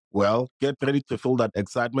about? Well, get ready to feel that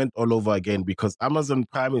excitement all over again because Amazon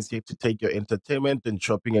Prime is here to take your entertainment and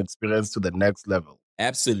shopping experience to the next level.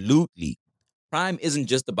 Absolutely. Prime isn't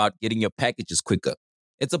just about getting your packages quicker.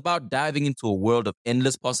 It's about diving into a world of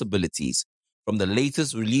endless possibilities, from the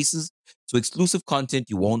latest releases to exclusive content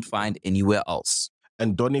you won't find anywhere else.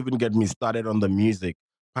 And don't even get me started on the music.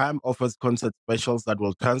 Prime offers concert specials that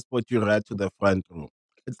will transport you right to the front row.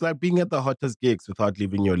 It's like being at the hottest gigs without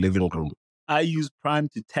leaving your living room. I use Prime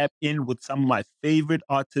to tap in with some of my favorite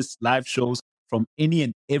artists' live shows from any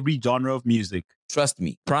and every genre of music. Trust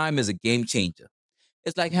me, Prime is a game changer.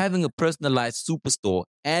 It's like having a personalized superstore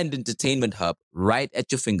and entertainment hub right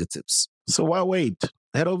at your fingertips. So why wait?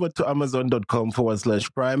 Head over to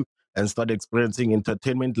amazon.com/Prime and start experiencing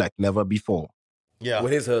entertainment like never before. Yeah.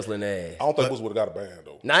 With his hustling ass. I don't think Boots would have got a band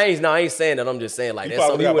though. I ain't saying that. I'm just saying like He that's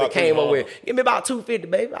something probably he would got have came about up with. Give me about $250,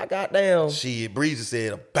 baby. I got down. Shit, Breezy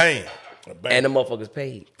said a bang. And the motherfuckers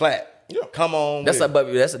paid. Flat. Yeah. Come on. That's a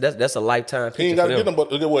lifetime picture. He ain't got to for get them. them,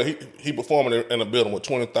 but what he performing in a building with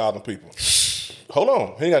 20,000 people. Hold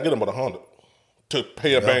on, he ain't got to get them but 100 to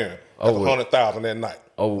pay a band. That's 100,000 that night.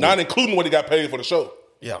 Not including what he got paid for the show.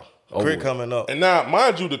 Yeah. Crit coming up. And now,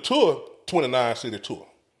 mind you, the tour 29 city tour.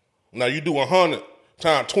 Now you do 100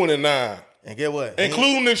 times 29. And get what?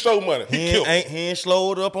 Including this show money. He ain't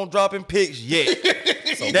slowed up on dropping pics yet.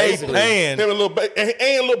 So they paying. Him and Lil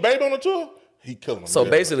Baby on the tour. He killing them. So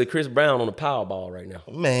basically, Chris Brown on the Powerball right now.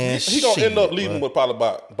 Man, he gonna end up leaving with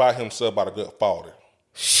probably by himself by the good 40.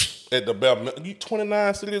 At the bell, you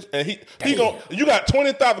 29 cities, and he gonna. You got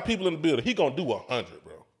 20,000 people in the building. He gonna do 100,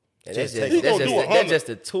 bro. And that's just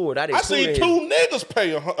a tour. I seen 2 niggas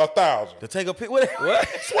pay 1,000 to take a pic. What?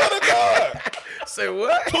 Swear to God. Say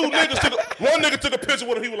what? One nigga took a picture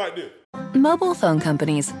with him. He was like this. Mobile phone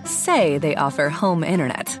companies say they offer home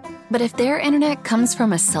internet. But if their internet comes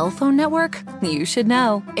from a cell phone network, you should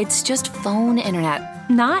know. It's just phone internet,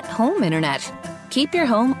 not home internet. Keep your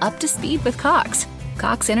home up to speed with Cox.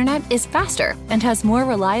 Cox internet is faster and has more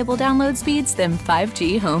reliable download speeds than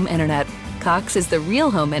 5G home internet. Cox is the real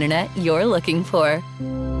home internet you're looking for.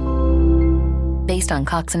 Based on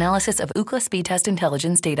Cox analysis of Ookla speed test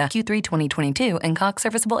intelligence data Q3 2022 and Cox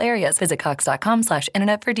serviceable areas, visit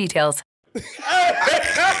cox.com/internet for details. I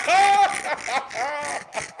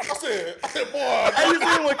said, boy. Hey, you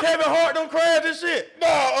seen when Kevin Hart don't crash and shit?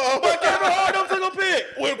 No. But Kevin Hart don't take a pic.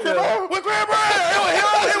 With Chris Brown? With Chris Brown.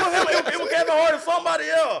 It was Kevin Hart and somebody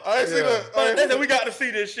else. I ain't seen that. But they said we got to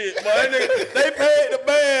see this shit. But they paid the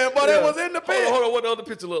band, but it was in the pic. Hold on, what the other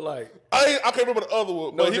picture look like? I can't remember the other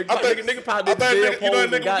one. No, But nigga probably did the you know jail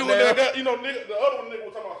nigga pose was doing and that. You know, nigga, the other one nigga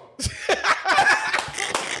was talking about.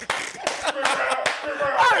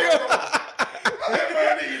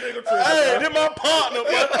 Hey, this my partner,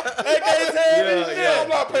 but they can't tell me shit. I'm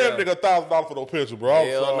not paying a nigga $1,000 for no picture, bro. I'm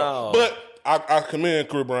Hell sorry. no. But I commend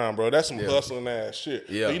Chris Brown, bro. That's some hustling ass shit.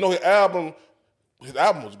 Yeah. You know his album, His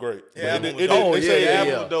album was great. Yeah, But the album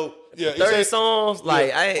yeah. was dope. Yeah, 30 songs,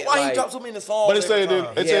 like I ain't. Why like, he dropped so many songs? But they say every it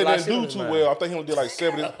time? didn't, He had a lot it of didn't shit do on too his well. I think he only did like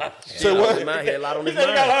 70. Say He what? had a lot on his He said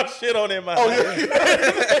he got a mind. lot of shit on his mind. Oh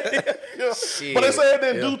yeah. Shit. But they say it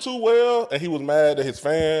didn't do too well, and he was mad that his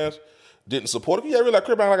fans didn't support it. Yeah, really, like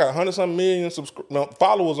Chris Brown, I got 100-something million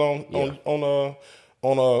followers on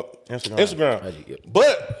Instagram.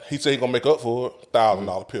 But he said he gonna make up for it.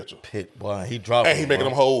 $1,000 picture. Pit, boy, he dropped. And he making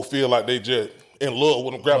them hoes feel like they just in love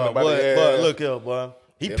with him, grabbing them by the ass. Boy, look here, boy.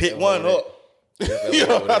 He picked one up. Yeah, I see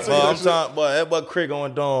Boy, I'm that shit. talking, boy. That boy Craig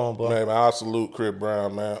going dumb, boy. Man, I salute Chris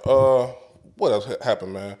Brown, man. What else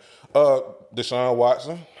happened, man? Deshaun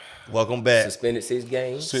Watson. Welcome back. Suspended 6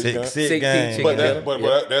 games. Six Six games. games. But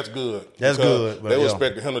that's good. That's because good, but They were yeah.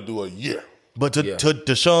 expecting him to do a year. But to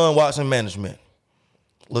Deshaun Watson management,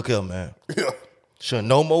 look here, man. Yeah. Should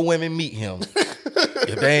no more women meet him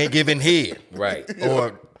if they ain't giving head. Right.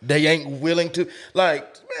 Or they ain't willing to. Like,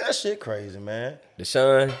 man, that shit crazy, man.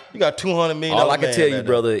 Deshaun, You got $200 million. all I can man tell you, back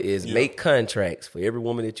brother, is make contracts for every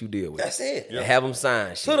woman that you deal with. That's it. And have them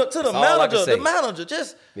sign shit. To the That's all I can manager, say. the manager,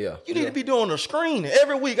 just Yeah. you need to be doing a screening.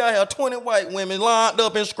 Every week I have 20 white women lined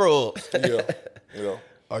up in scrubs. Yeah.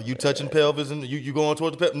 Are you touching pelvis and you going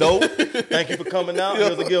towards the pelvis? No. Thank you for coming out.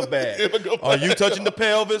 Here's a gift bag. Are you touching the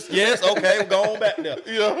pelvis? Yes. Okay, we're going back there.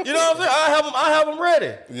 Yeah. You know what I'm saying? I have them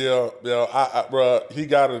ready. Yeah. Bro, he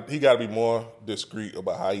gotta be more discreet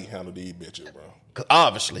about how he handle these bitches, bro. 'Cause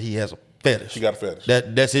obviously he has a fetish. He got a fetish.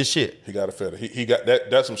 That's his shit. He got a fetish. He got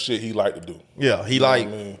that. That's some shit he like to do. Yeah, he know like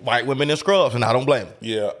what I mean? white women in scrubs, and I don't blame him.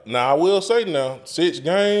 Yeah. Now I will say now, 6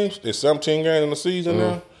 games. There's 17 games in the season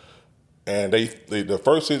now, and they the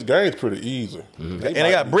first 6 games pretty easy. And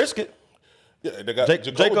they got Brisket. Yeah, they got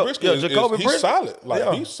Jacob- Jacoby Brisket. yeah, Jacoby He's Brisket. solid. Like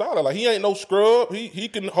Yeah. he's solid. Like he ain't no scrub. He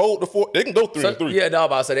can hold the 4. They can go 3 and 3. Yeah, no, I'm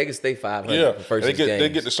about to say they can stay 500 Yeah, for first they 6 get games. they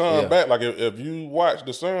get Deshaun back. Like if you watch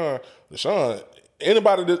Deshaun,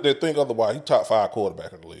 anybody that think otherwise, he top 5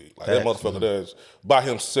 quarterback in the league. Like that Facts. motherfucker does by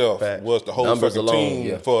himself Facts. was the whole Numbers fucking alone, team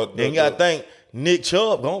yeah. for. Then you got to think Nick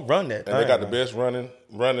Chubb gonna run that. and they got the best running.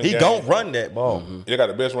 He game. gonna run that ball. They got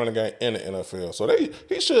the best running game in the NFL, so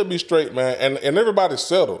he should be straight, man. And everybody's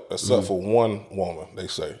settled except for one woman. They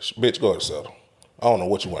say, "Bitch, go ahead and settle." I don't know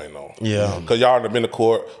what you ain't on. Yeah. because y'all done been to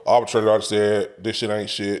court. Arbitrator already said this shit ain't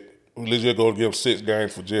shit. We legit go give him 6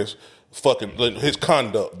 games for just fucking his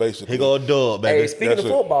conduct, basically. He go dub, baby. Hey, speaking That's of it.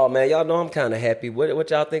 football, man, y'all know I'm kind of happy. What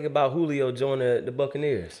y'all think about Julio joining the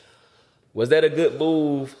Buccaneers? Was that a good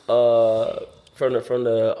move from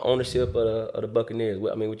the ownership of the Buccaneers?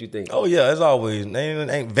 I mean, what you think? Oh yeah, as always, ain't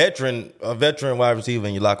a veteran wide receiver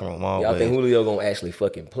in your locker room. Always. Y'all think Julio gonna actually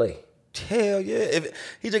fucking play? Hell yeah! If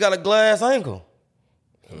he just got a glass ankle.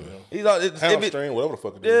 He's all, Hamstring, whatever the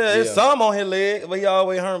fuck it is. yeah, it's some on his leg, but he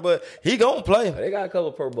always hurt. But he gonna play. They got a couple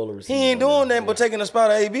Pro Bowler receivers. He ain't doing that but taking the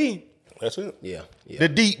spot of AB. That's it. Yeah, yeah, The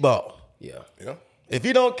deep ball. yeah. Yeah. If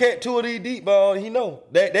he don't catch 2 of these deep balls, he know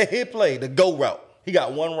that his play, the go route. He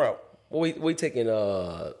got one route. Well, we taking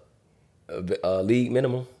league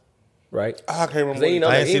minimum, right? I can't remember. They ain't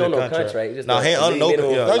what I on, ain't he see don't the know contract. contract. He just Nah, a he ain't league unlocal,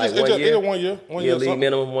 minimum yeah. for it like just 1 year. 1 year. 1 Yeah, year. league something.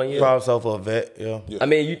 minimum 1 year. Probably so for a vet, yeah. I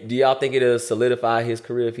mean, do y'all think it'll solidify his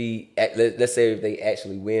career if let's say if they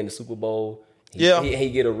actually win the Super Bowl? Yeah. he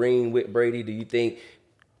get a ring with Brady. Do you think?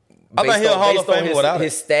 I think he'll Hall of based on Fame without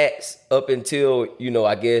his stats up until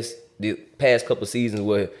I guess the past couple seasons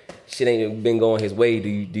where shit ain't been going his way. Do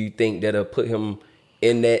you think that'll put him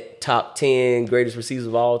in that top 10 greatest receivers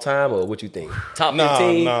of all time, or what you think? Top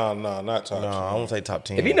 15? Nah, not top. I won't say top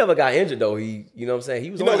 10. If he never got injured though, you know what I'm saying? He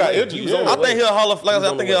was He never on the got way. injured, He was yeah. on the I way. think he'll Hall of, like I said, I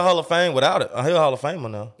on think the he'll way. Hall of Fame without it. He'll Hall of Famer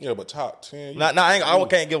now. Yeah, but top 10. I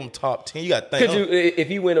can't give him top 10. You got to think. Could you, if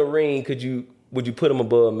he win a ring, would you put him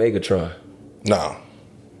above Megatron? Nah.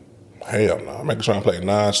 Hell no. Megatron played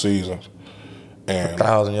 9 seasons. And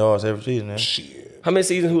 1,000 yards every season, man. shit. How many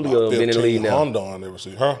seasons Julio been in the league now? Honda on every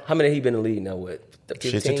season. Huh? How many he been in the league now? What?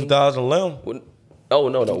 15? Shit, since 2011. Oh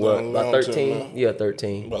no, what? 2011 About 13? till now. Yeah,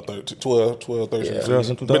 13. About 13, 12, 13. Yeah. Yeah,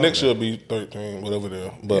 since But next 2000. year will be 13, whatever it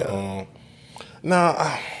is. But,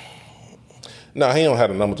 nah, he don't have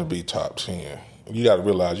the number to be top 10. You got to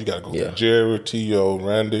realize you got to go Yeah. through Jerry, T.O.,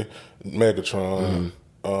 Randy, Megatron,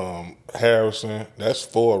 Harrison. That's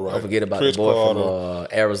 4, right? Don't forget about Chris the boy Carter,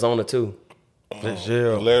 from Arizona too.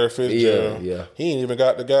 Fitzgerald. Larry Fitzgerald. Yeah. He ain't even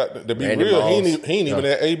got to be Randy real. He Moss. ain't even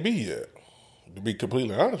at AB yet. To be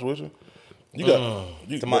completely honest with you, you got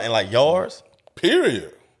In like yards?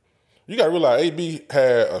 period. You got to realize AB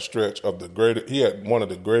had a stretch of the greatest. He had one of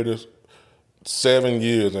the greatest 7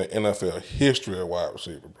 years in NFL history at wide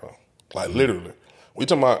receiver, bro. Like literally, we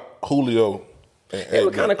talking about Julio. And They were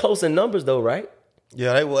AB. kind of close in numbers though, right?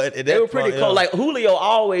 Yeah, they were. They were pretty close. Like Julio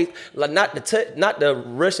always, like not the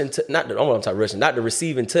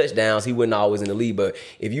receiving touchdowns. He wasn't always in the lead, but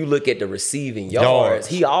if you look at the receiving yards,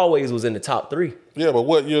 he always was in the top 3. Yeah, but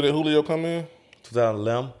what year did Julio come in?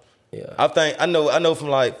 2011. Yeah, I know from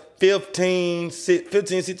like 15,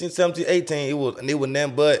 16, 17, 18, it was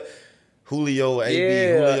nothing but Julio,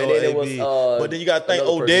 AB, but then you got to think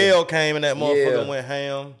Odell came and that motherfucker went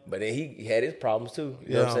ham. But then he had his problems too.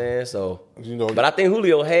 You know what I'm saying? So, but I think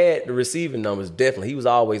Julio had the receiving numbers definitely. He was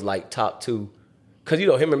always like top 2. Because,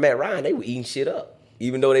 him and Matt Ryan, they were eating shit up,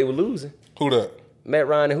 even though they were losing. Who that? Matt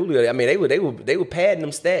Ryan and Julio. I mean, they were padding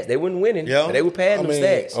them stats. They weren't winning, but they were padding them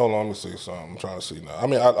stats. Hold on, let me see something. I'm trying to see now. I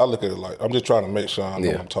mean, I look at it like, I'm just trying to make sure I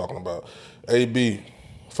know what I'm talking about. AB,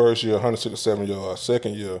 first year, 167 yards.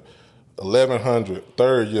 Second year, 1,100.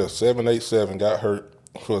 Third year, 787, got hurt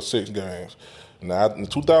for 6 games. Now, in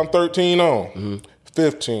 2013 on,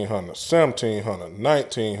 1,500, 1,700,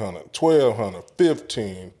 1,900, 1,200,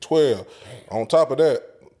 15, 12. On top of that,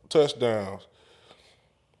 touchdowns.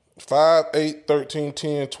 5, 8, 13,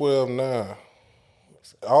 10, 12, 9.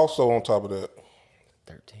 Also on top of that.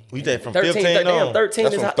 13. We take from 15 on. 13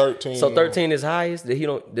 That's is from 13. So 13 is highest. That's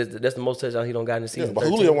the most touchdowns he don't got in the season. Yeah, but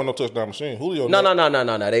 13. Julio wasn't no touchdown machine. Julio.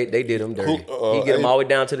 No. They did him dirty. He get him all the way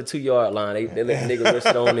down to the 2-yard line. They let the nigga rest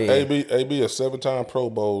it on in. AB a 7-time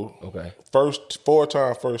Pro Bowl. Okay.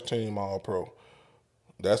 4-time first team All Pro.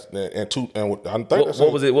 That's and two and I think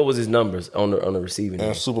what was it? What was his numbers on the receiving?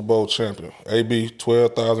 And Super Bowl champion. AB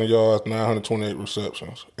 12,000 yards, 928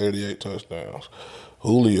 receptions, 88 touchdowns.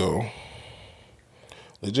 Julio.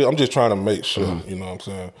 I'm just trying to make sure, you know what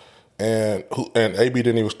I'm saying. And AB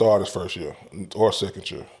didn't even start his first year or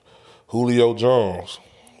second year. Julio Jones,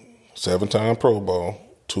 7-time Pro Bowl,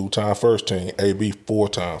 2-time first team. AB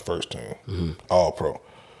 4-time first team, All Pro.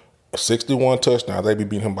 61 touchdowns. AB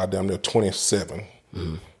beat him by damn near 27.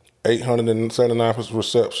 879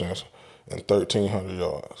 receptions and 1,300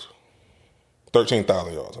 yards.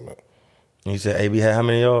 13,000 yards, I meant. You said AB had how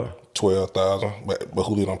many yards? 12,000, but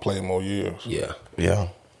Julio done played more years. Yeah.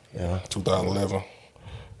 2011.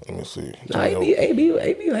 Let me see. Nah, AB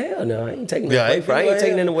hell no. I ain't taking that away from him. I ain't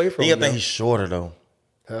taking that away from him. I think he's shorter though.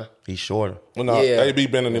 Huh? He's shorter. Well, no, AB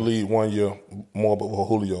been in the league 1 year more, but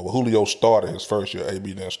Julio. But Julio started his first year.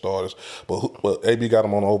 AB didn't start his. But AB got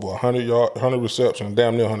him on over 100 receptions,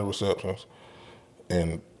 damn near 100 receptions,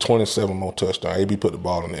 and 27 more touchdowns. AB put the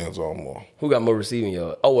ball in the end zone more. Who got more receiving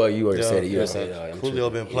yards? Oh, well, you already said it. You already said it. Julio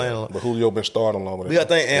been playing. But Julio been starting longer than we got to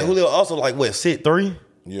think, and Julio also like, what, 6'3"?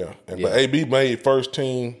 Yeah. But AB made first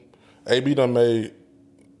team. AB done made,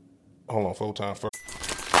 4-time first.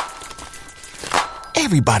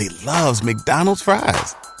 Everybody loves McDonald's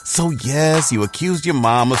fries. So yes, you accused your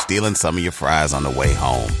mom of stealing some of your fries on the way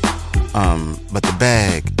home. But the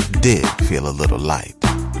bag did feel a little light.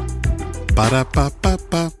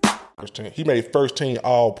 Ba-da-ba-ba-ba. He made first team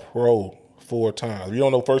All Pro 4 times. If you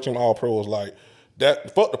don't know, first team All Pro is like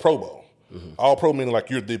that. Fuck the Pro Bowl. All Pro meaning like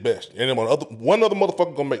you're the best. And then one other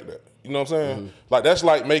motherfucker gonna make that. You know what I'm saying? Like that's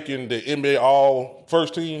like making the NBA All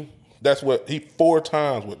First Team. That's what he 4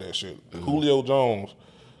 times with that shit. Julio Jones,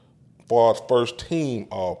 for our first team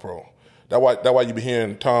All Pro. That's why you be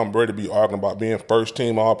hearing Tom Brady be arguing about being first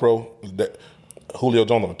team All Pro. That Julio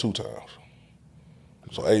Jones on 2 times.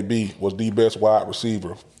 So AB was the best wide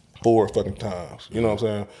receiver 4 fucking times. You know what I'm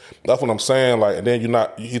saying? That's what I'm saying. Like, and then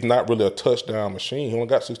he's not really a touchdown machine. He only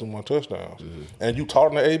got 61 touchdowns. And you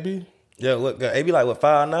taller than AB? Yeah, look, AB like what,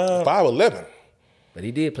 5'9"? 5'11". But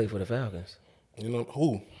he did play for the Falcons. You know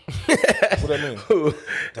who? What that mean?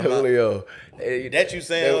 Julio. That you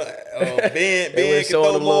saying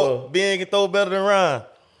Ben can throw better than Ryan.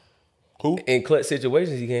 Who? In clutch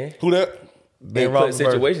situations he can. Who that? In clutch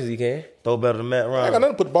situations he can. Throw better than Matt Ryan. I ain't got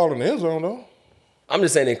nothing to put the ball in the end zone though. I'm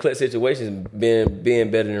just saying in clutch situations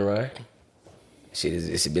being better than Ryan. Shit,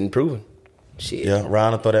 it's been proven. Shit. Yeah,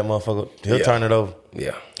 Ryan will throw that motherfucker. He'll turn it over.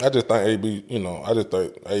 Yeah. I just think AB,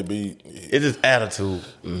 it's just attitude.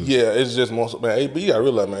 Yeah, it's just most, man, AB, I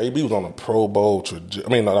realize, man, AB was on a Pro Bowl,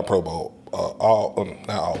 not Pro Bowl,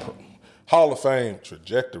 Hall of Fame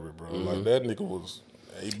trajectory, bro. Like, that nigga was,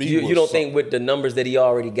 AB You don't think with the numbers that he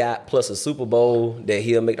already got, plus a Super Bowl, that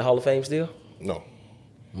he'll make the Hall of Fame still? No.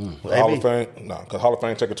 Hall of Fame, because Hall of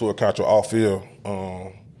Fame take into account your off-field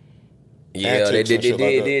yeah, they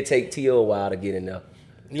did take T.O. a while to get in there.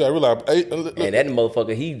 You gotta realize, and that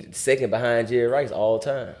motherfucker, he second behind Jerry Rice all the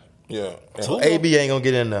time. Yeah. So AB ain't gonna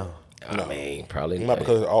get in there. I mean, probably not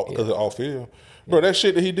because of off field. Bro, that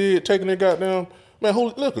shit that he did, taking that goddamn, man,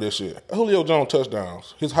 look at this shit. Julio Jones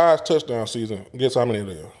touchdowns. His highest touchdown season, guess how many of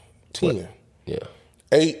them? 10. Yeah.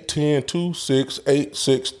 8, 10, 2, 6, 8,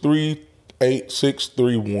 6, 3,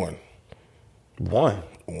 8631. One.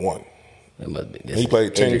 That must be. He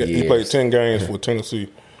played 10. He played 10 games for Tennessee.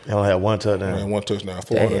 He only had one touchdown. And 1 touchdown,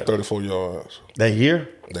 434 yards. That year?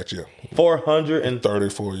 That year.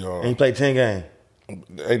 434 yards. And he played 10 games.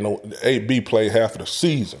 Ain't no AB played half of the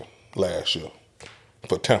season last year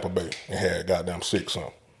for Tampa Bay and had goddamn 6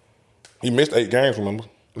 something. He missed 8 games, remember?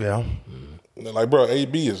 Yeah. Like, bro,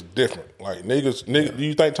 AB is different. Like, niggas, do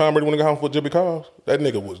you think Tom Brady want to go home for just because? That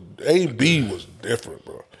nigga was, AB was different,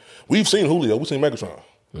 bro. We've seen Julio. We've seen Megatron.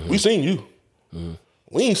 We've seen you.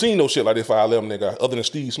 We ain't seen no shit like this 5'11" nigga other than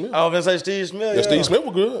Steve Smith. I was going to say Steve Smith. Yeah, Steve Smith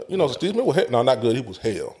was good. You know, Steve Smith was hell. No, not good. He was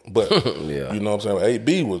hell. But, you know what I'm saying?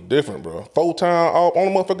 AB was different, bro. 4-time,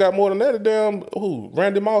 only motherfucker got more than that. Damn,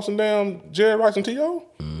 Randy Moss and damn Jerry Rice and T.O.?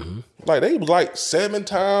 Like, they was like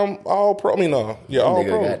 7-time all-pro. I mean, all nigga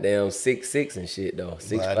pro. goddamn 6'6" and shit, though.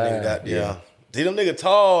 6'5". Yeah. See, them nigga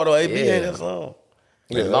tall, though. AB Yeah. ain't that song.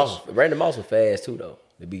 Randy Moss was fast, too, though,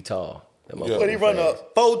 to be tall. But he run a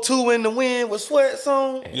 4-2 in the wind with sweats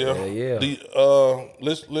on. Yeah.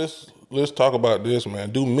 Let's talk about this,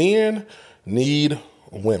 man. Do men need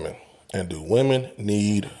women? And do women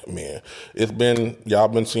need men? Y'all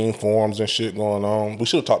been seeing forums and shit going on. We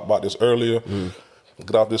should have talked about this earlier.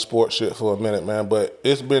 Get off this sports shit for a minute, man. But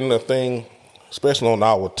it's been a thing, especially on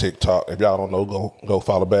our TikTok. If y'all don't know, go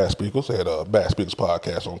follow Bad Speakers. They had a Bad Speakers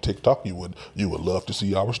podcast on TikTok. You would love to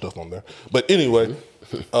see our stuff on there. But anyway,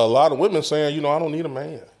 a lot of women saying, you know, I don't need a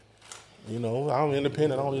man. You know, I'm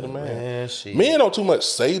independent. I don't need a man. Men don't too much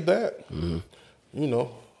say that. You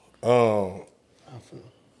know,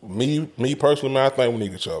 me personally, man, I think we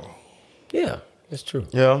need each other. Yeah, that's true.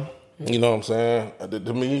 Yeah. You know what I'm saying?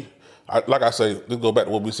 To me, like I say, let's go back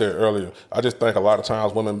to what we said earlier. I just think a lot of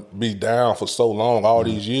times women be down for so long, all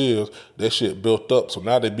these years, that shit built up. So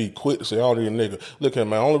now they be quick to say, I don't need a nigga. Look here,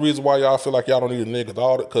 man, only reason why y'all feel like y'all don't need a nigga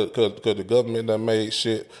is because the government done made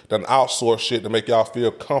shit, done outsourced shit to make y'all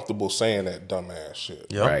feel comfortable saying that dumbass shit.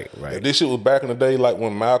 Yep. Right. If this shit was back in the day, like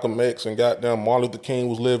when Malcolm X and goddamn Martin Luther King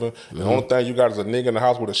was living, the only thing you got is a nigga in the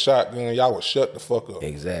house with a shotgun, y'all would shut the fuck up.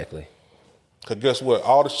 Exactly. Cause guess what?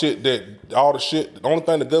 The only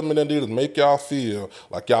thing the government done did is make y'all feel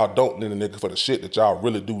like y'all don't need a nigga for the shit that y'all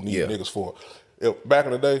really do need niggas for. If back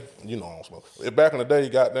in the day, you know I don't smoke. If back in the day,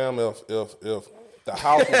 goddamn, if the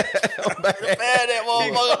house was that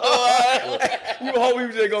motherfucker. You hope we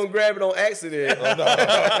was just gonna grab it on accident.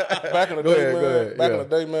 Back in the day, man. In the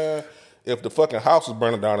day, man, if the fucking house was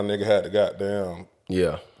burning down, a nigga had to goddamn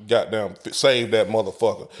save that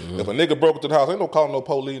motherfucker. If a nigga broke into the house, ain't no calling no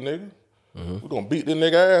police, nigga. We're gonna beat this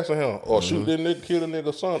nigga ass in him or shoot this nigga, kill the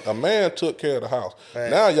nigga son. A man took care of the house.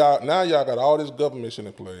 Now y'all got all this government shit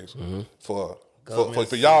in place for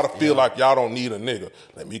y'all to feel like y'all don't need a nigga.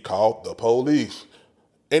 Let me call the police.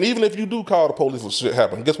 And even if you do call the police when shit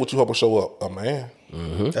happen, guess what you hope will show up? A man.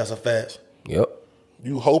 That's a fact. Yep.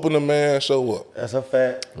 You hoping a man show up. That's a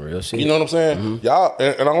fact. Real shit. You know what I'm saying? Y'all,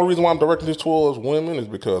 and the only reason why I'm directing this towards women is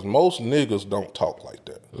because most niggas don't talk like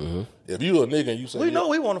that. If you a nigga and you say... We know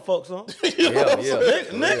we want to fuck some.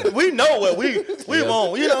 Nigga, we know what we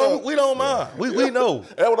want. You know, we don't mind. We know.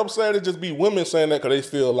 That's what I'm saying. It just be women saying that because they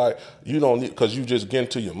feel like you don't need... Because you just getting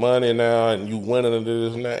to your money now and you winning and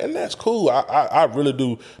this and that. And that's cool. I really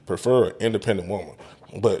do prefer an independent woman.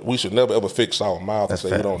 But we should never ever fix our mouth and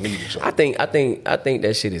say we don't need each other. I think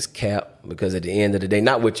that shit is cap because at the end of the day,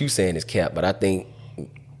 not what you saying is cap, but I think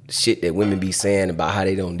shit that women be saying about how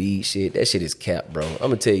they don't need shit, that shit is cap, bro. I'm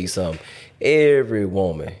gonna tell you something. Every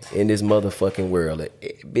woman in this motherfucking world,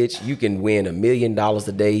 bitch, you can win $1 million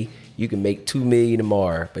a day, you can make $2 million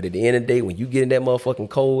tomorrow, but at the end of the day, when you get in that motherfucking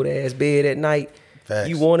cold ass bed at night,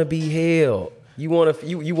 you want to be held. You want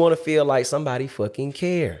to feel like somebody fucking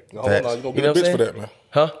care. No, you gonna get a bitch for that, man.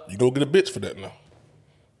 Huh? You go get a bitch for that now.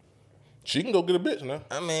 She can go get a bitch now.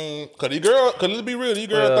 I mean, cause let's be real, these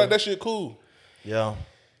girls think that shit cool. Yeah.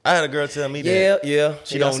 I had a girl tell me that. Yeah.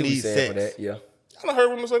 She don't need sex. For that. Yeah. I done heard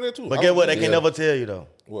women say that too. But get what? They can never tell you though.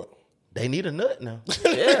 What? They need a nut now.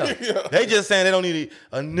 Yeah. They just saying they don't need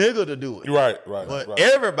a nigga to do it. Right. But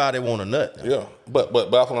everybody want a nut now. Yeah. But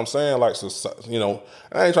that's what I'm saying. Like, you know,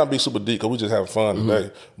 I ain't trying to be super deep because we just having fun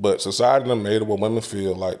today. But society done made it where women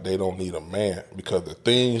feel like they don't need a man because the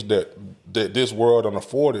things that this world done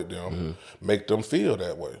afforded them make them feel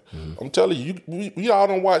that way. I'm telling you, we all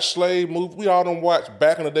done watch slave movies. We all done watch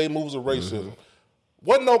back in the day movies of racism.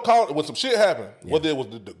 Wasn't no call when some shit happened. Whether it was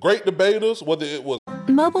the great debaters, whether it was...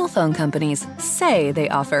 Mobile phone companies say they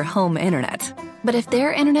offer home internet. But if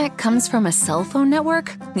their internet comes from a cell phone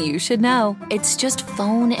network, you should know. It's just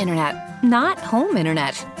phone internet, not home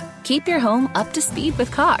internet. Keep your home up to speed with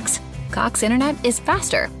Cox. Cox Internet is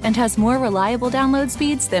faster and has more reliable download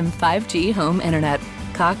speeds than 5G home internet.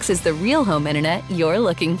 Cox is the real home internet you're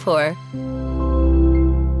looking for.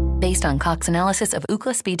 Based on Cox analysis of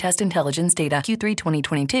Ookla speed test intelligence data Q3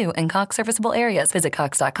 2022 and Cox serviceable areas, visit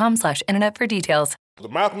cox.com/internet for details. The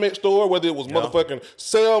Malcolm X story, whether it was motherfucking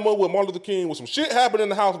Selma with Martin Luther King, with some shit happening in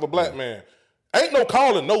the house of a black man, ain't no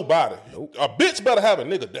calling nobody. Nope. A bitch better have a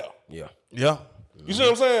nigga there. Yeah. You see what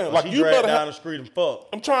I'm saying? Like you better down the street and fuck.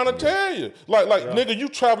 I'm trying to tell you, nigga, you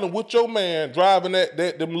traveling with your man, driving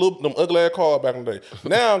them ugly ass cars back in the day.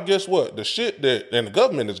 Now, guess what? The shit and the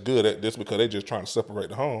government is good at this because they just trying to separate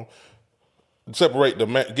the home, separate the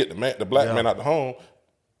man, get the black man out the home.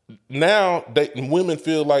 Now, women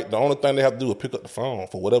feel like the only thing they have to do is pick up the phone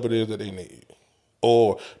for whatever it is that they need.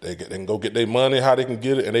 Or they can go get their money, how they can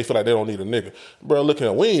get it, and they feel like they don't need a nigga. Bro, look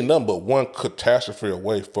at we ain't nothing but one catastrophe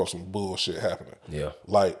away from some bullshit happening. Yeah.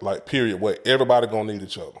 Like period, where everybody gonna need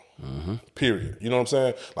each other. Mm-hmm. Period. You know what I'm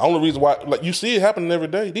saying? The only reason why, you see it happening every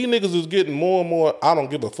day. These niggas is getting more and more, I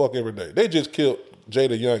don't give a fuck every day. They just killed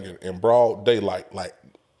Jada Youngin in broad daylight,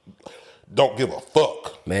 don't give a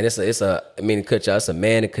fuck. Man, it's a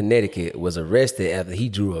man in Connecticut was arrested after he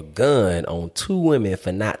drew a gun on 2 women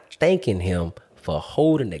for not thanking him for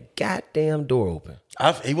holding the goddamn door open.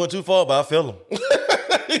 He went too far, but I feel him.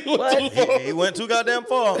 He went too goddamn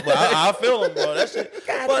far, but I feel him, bro. That shit,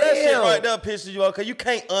 that shit right there pisses you off because you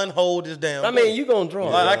can't unhold this damn door. I mean, you gonna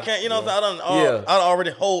draw. I can't, I already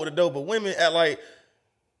hold the door, but women act like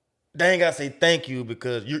they ain't gotta say thank you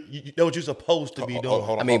because you know what you're supposed to be doing.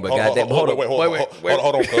 Hold on,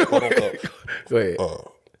 Go ahead.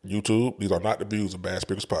 YouTube, these are not the views of Bad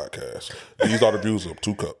Speakers Podcast. These are the views of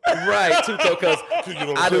Two Cup. Right, Two Cup, because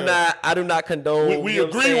I do not condone. We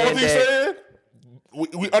agree with what he's saying.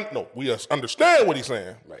 We understand what he's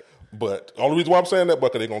saying. Right. But the only reason why I'm saying that,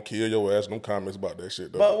 because they're gonna kill your ass in them comments about that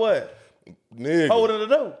shit. But what? Nigga. Holding the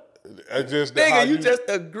door. Nigga, you just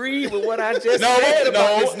agreed with what I just said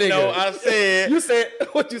about this nigga. No, I said. You said,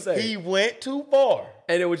 what you say? He went too far.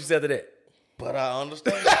 And then what you said to that? But I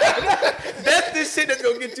understand. That's this shit that's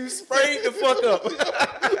gonna get you sprayed the fuck up.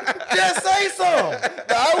 Just say something.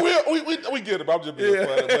 We get it. I'm just being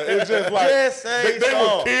funny. But it's just like just say they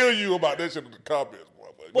will kill you about that shit in the comments.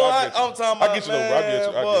 Boy, I'm talking about, I get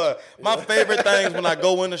you. My favorite things when I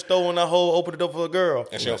go in the store and I open the door for a girl.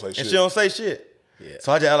 And she don't say shit. Yeah.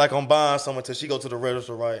 So I just act like I'm buying something until she go to the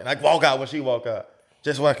register, right? And I walk out when she walk out.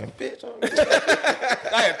 Just so I can, bitch.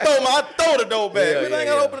 I throw the door back. I ain't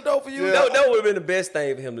gotta open the door for you. Yeah. That would have been the best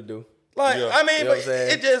thing for him to do. I mean, but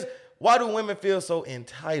it just, why do women feel so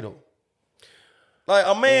entitled? Like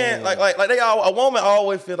a man, a woman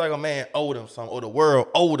always feel like a man owed them something, or the world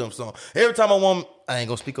owed them something. Every time a woman, I ain't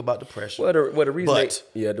gonna speak about depression. Well, the reason,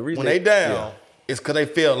 the reason when they down, it's because they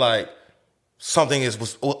feel like something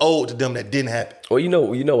was owed to them that didn't happen. Well, you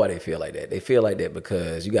know why they feel like that. They feel like that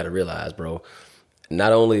because you got to realize, bro.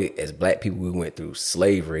 Not only as black people, we went through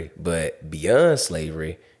slavery, but beyond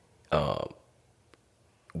slavery,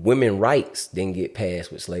 women's rights didn't get passed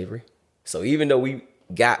with slavery. So even though we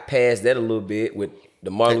got past that a little bit with the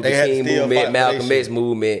Martin Luther King movement, Malcolm X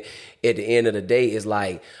movement, at the end of the day, it's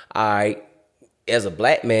like, all right, as a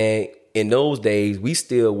black man in those days, we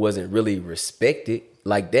still wasn't really respected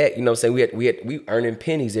like that. You know what I'm saying? We earning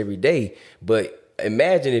pennies every day. But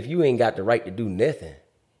imagine if you ain't got the right to do nothing.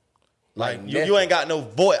 Like you ain't got no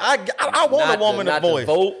voice. I want a woman to voice.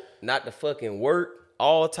 Not to vote, not to fucking work,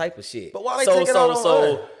 all type of shit. But why they take it out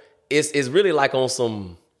on her? It's really like on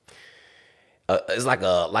some. It's like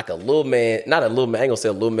a little man, not a little man. I ain't gonna say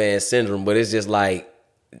a little man syndrome, but it's just like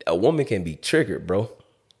a woman can be triggered, bro.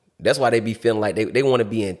 That's why they be feeling like they want to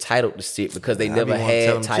be entitled to shit because they never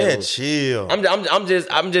had titles. Chill. I'm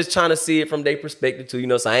just trying to see it from their perspective too. You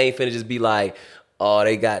know, so I ain't finna just be like, oh,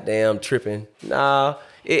 they goddamn tripping. Nah.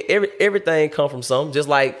 Everything come from something, just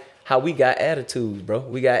like how we got attitudes, bro.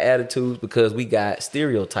 We got attitudes because we got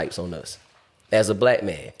stereotypes on us as a black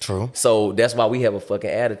man. True. So that's why we have a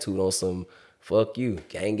fucking attitude on some fuck you,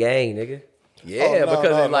 gang, nigga. Yeah,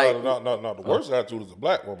 because it's like no. The worst attitude is a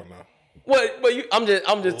black woman now. Well, I'm just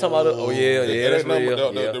talking about. That's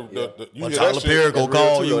real. Tyler Perry go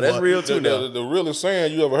call you. That's real too. The realest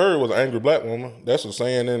saying you ever heard was an angry black woman. That's a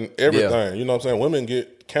saying in everything. Yeah. You know what I'm saying? Women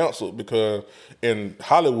get canceled because in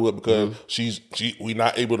Hollywood because we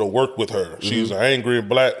not able to work with her. She's an angry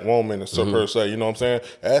black woman, per se. You know what I'm saying?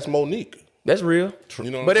 Ask Monique. That's real.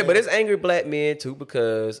 You know, but it's angry black men too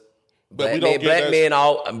because. Black men,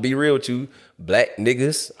 I'll be real with you. Black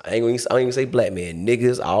niggas, I ain't even say black men.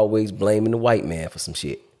 Niggas always blaming the white man for some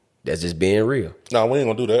shit. That's just being real. Nah, we ain't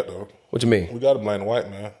gonna do that though. What you mean? We gotta blame the white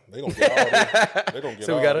man. They gonna get all this. They gonna get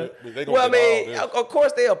So we all gotta. this. They gonna Well, I get all mean, this. of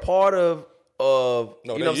course they're a part of No, you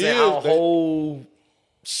know they what I'm saying, is. our They- whole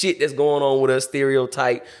shit that's going on with us,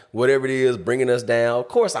 stereotype, whatever it is, bringing us down. Of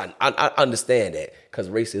course, I understand that because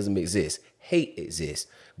racism exists, hate exists.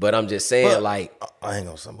 But I'm just saying, But- like, I ain't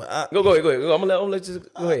gonna say, but go ahead. I'm gonna let you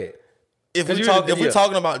go ahead. if 'Cause we're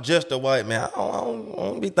talking about just a white man, I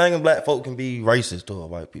don't be thinking black folk can be racist toward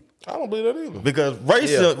white people. I don't believe that either. Because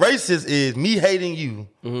racist is me hating you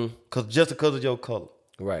because of your color.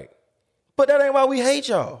 Right. But that ain't why we hate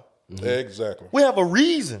y'all. Exactly. We have a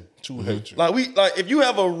reason. To hate you. Like if you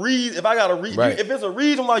have a reason, if I got a reason, Right. if it's a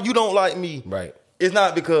reason why you don't like me, Right. it's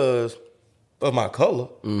not because of my color.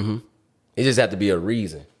 It just have to be a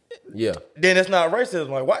reason. Yeah. Then it's not racism.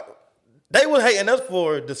 Like why? They were hating us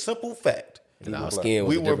for the simple fact. And our skin was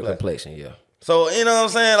We a were different black. complexion. Yeah. So you know what I'm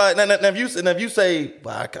saying? Like now if you say,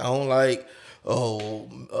 well, I don't like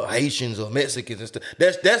Haitians or Mexicans and stuff,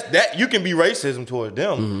 that you can be racism towards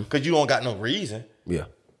them because you don't got no reason. Yeah.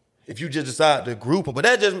 If you just decide to group them, but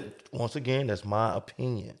that just once again, that's my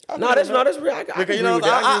opinion. No, that's real. I Because agree you know, with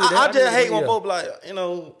that. agree with that. I agree just with hate that, when yeah. folks like, you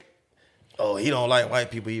know, oh, he don't like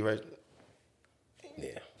white people. He racist. Yeah.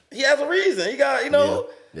 He has a reason. He got, you know.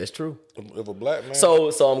 That's true. If a black man. So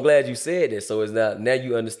I'm glad you said this. So it's not now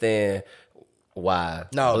you understand why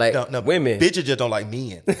No, black no, women. bitches just don't like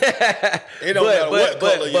men. It don't matter what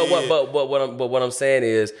color you is. But what I'm saying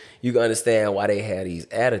is you can understand why they have these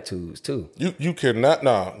attitudes too. you cannot.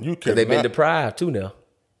 Nah, you Because cannot. they've been deprived too now.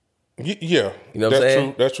 Yeah, You know what I'm that's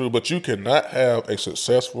saying? true. That's true. But you cannot have a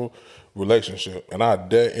successful relationship, and I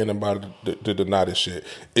dare anybody to deny this shit.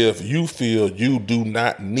 If you feel you do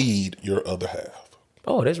not need your other half,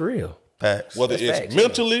 Oh, that's real. Facts. whether That's it's facts,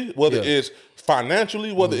 mentally, whether Yeah. it's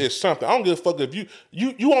financially, whether it's something, I don't give a fuck if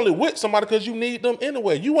you only with somebody because you need them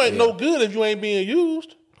anyway. You ain't no good if you ain't being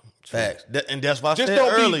used. Facts. And that's why I Just said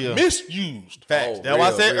don't earlier. be misused. Facts. Oh, That's why I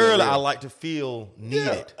real, said real, earlier, real. I like to feel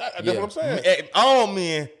needed. That's what I'm saying. All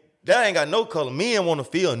men, that ain't got no color. Men want to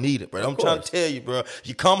feel needed, bro. I'm trying to tell you, bro.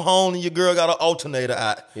 You come home and your girl got an alternator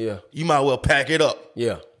out. Yeah. You might well pack it up.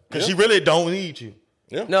 Yeah. Because she really don't need you.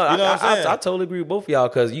 Yeah. No, You know what I'm saying? I totally agree with both of y'all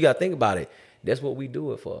because you got to think about it. That's what we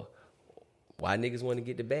do it for. Why niggas want to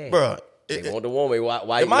get the bag? Bruh, They want the woman.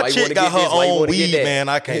 Why If my why you chick wanna got get this? her Why you own wanna get weed, that? man,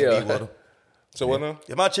 I can't Yeah. be with her. So what now?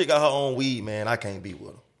 If my chick got her own weed, man, I can't be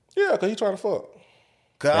with her. Yeah, because he trying to fuck.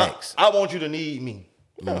 Cause Thanks. I want you to need me.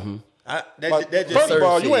 Like, That just first of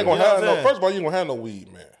all, you ain't gonna know what have I'm no. saying? First of all, you ain't gonna have no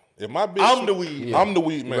weed, man. If my bitch, I'm the weed. Yeah. I'm the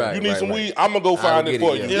weed man. Right, you need right, some right. weed, I'm gonna go find I'll it get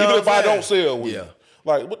for it, you, yeah. You know even what if I'm I saying? don't sell weed. Yeah.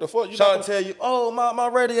 Like what the fuck? You Trying not to tell you, oh, my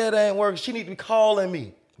radiator ain't working. She need to be calling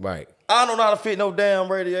me. Right. I don't know how to fit no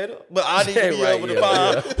damn radiator, but I need to be Right, able to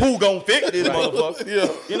yeah, find who gonna fix this motherfucker.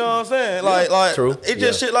 Yeah. You know what I'm saying? Like True. it's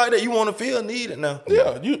just shit like that. You want to feel needed now.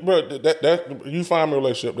 Yeah, you bro, that you find a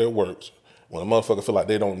relationship that works when a motherfucker feel like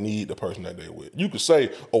they don't need the person that they with. You could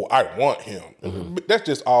say, "Oh, I want him." But that's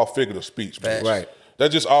just all figurative speech, man. Right.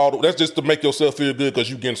 That's just all. That's just to make yourself feel good because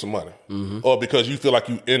you getting some money, or because you feel like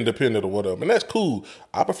you independent or whatever. And that's cool.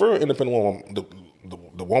 I prefer an independent woman.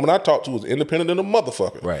 The woman I talk to is independent than a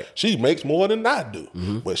motherfucker. Right. She makes more than I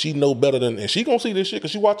do, but she know better than, and she gonna see this shit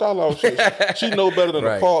because she watch all our shit. She know better than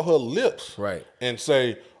Right. to part her lips, Right. and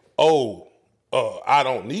say, "Oh, I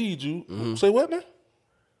don't need you." Say what now?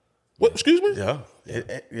 What? Excuse me? Yeah,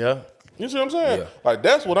 yeah. You see what I'm saying? Yeah. Like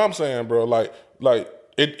that's what I'm saying, bro. Like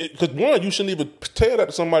it because one, you shouldn't even tell that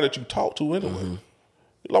to somebody that you talk to anyway.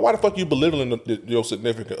 Like, why the fuck you belittling your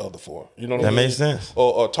significant other for? You know what I That mean? makes sense.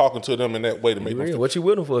 Or talking to them in that way to make them Real. feel. What you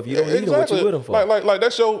with them for? If you don't need them, what you with them for? Like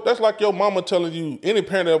that's like your mama telling you, any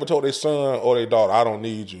parent that ever told their son or their daughter, I don't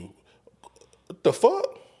need you. What the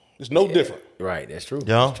fuck? It's no different. Right. That's true.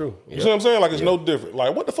 Yeah. That's true. You see what I'm saying? Like it's no different.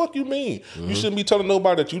 Like what the fuck you mean? You shouldn't be telling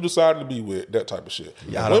nobody that you decided to be with, that type of shit.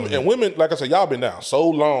 And women, like I said, y'all been down so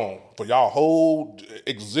long for y'all whole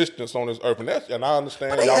existence on this earth, and I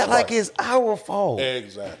understand. But they y'all act like right. it's our fault.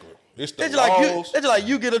 Exactly. It's the They just laws. like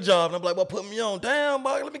you get a job, and I'm like, well, put me on. Damn,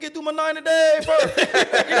 boy, let me get through my 90 days first. You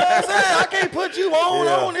know what I'm saying? I can't put you on.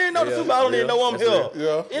 I don't even know the super. I don't even know I'm here.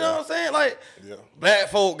 Yeah. You know what I'm saying? Like, Yeah. black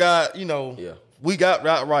folk got, Yeah. we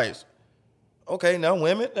got rights. Okay, now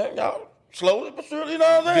women, y'all slowly but surely, you know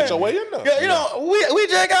what I'm saying? Get your way in there. Yeah, you know, we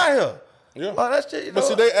just got here. Yeah. Like, that shit, you But know,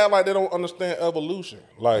 see, they act like they don't understand evolution.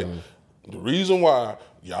 Like, the reason why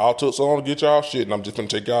y'all took so long to get y'all shit, and I'm just gonna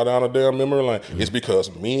take y'all down a damn memory lane, is because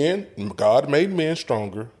God made men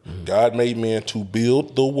stronger. God made men to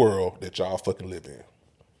build the world that y'all fucking live in.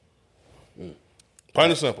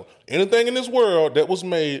 Plain and simple. Anything in this world that was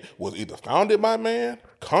made was either founded by man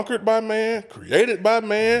conquered by man, created by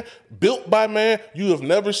man, built by man. You have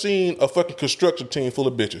never seen a fucking construction team full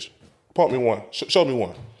of bitches. Point me one. Show me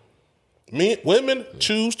one. Women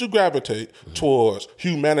choose to gravitate towards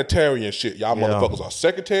humanitarian shit. Y'all motherfuckers are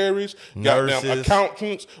secretaries, goddamn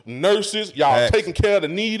accountants, nurses. Y'all taking care of the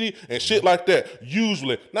needy and shit like that.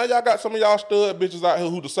 Usually. Now y'all got some of y'all stud bitches out here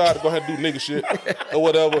who decide to go ahead and do nigga shit or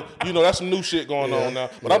whatever. You know, that's some new shit going on now.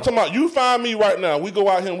 But I'm talking about, you find me right now, we go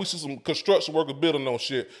out here and we see some construction workers building on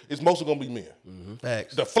shit. It's mostly gonna be men.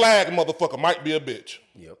 Facts. The flag motherfucker might be a bitch.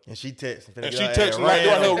 Yep. And she texting. And she texting right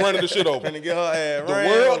here running the shit over. Finna get her ass The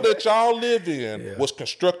world that y'all live in was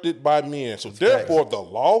constructed by men. So therefore, the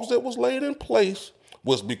laws that was laid in place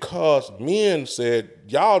was because men said,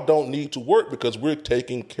 y'all don't need to work because we're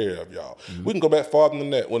taking care of y'all. We can go back farther than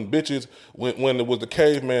that. When bitches, when it was the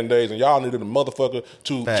caveman days and y'all needed a motherfucker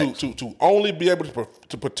to only be able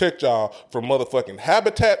to protect y'all from motherfucking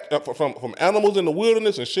habitat, from animals in the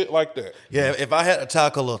wilderness and shit like that. Yeah, if I had to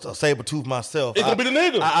tackle a saber tooth myself, it's gonna be the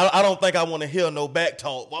nigga. I don't think I want to hear no back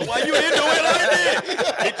talk. Why you into it like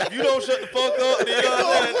that? If you don't shut the fuck up, then you know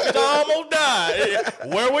what I'm saying? I almost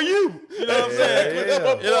died. Where were you? You know what I'm saying?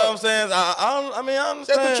 You know what I'm saying? I mean, I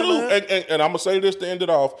understand. That's the truth. And I'm going to say this to end it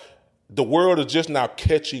off. The world is just now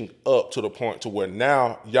catching up to the point to where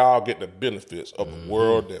now y'all get the benefits of the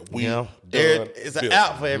world that we it's an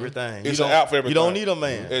app for everything. It's an app for everything. You don't need a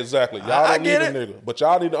man. Exactly. Y'all don't need a nigga. But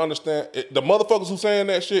y'all need to understand, the motherfuckers who saying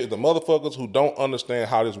that shit is the motherfuckers who don't understand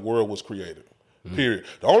how this world was created. Period.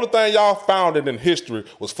 The only thing y'all founded in history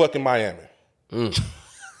was fucking Miami. A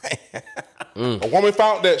woman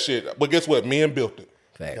found that shit, but guess what? Men built it.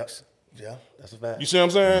 Facts. Yeah, that's a fact. You see what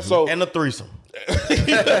I'm saying? So and the threesome.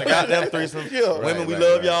 Goddamn threesome. Yeah. Women, we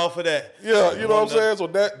love y'all for that. Yeah, you know what I'm saying? So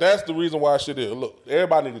that's the reason why shit is. Look,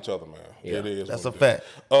 everybody need each other, man. Yeah. It is. That's a fact.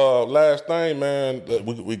 Last thing, man,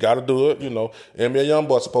 we got to do it. You know, NBA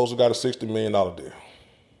YoungBoy supposed to got a $60 million deal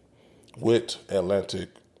with Atlantic.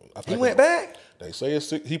 He went back? They say it's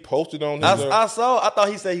he posted on his. I saw. I thought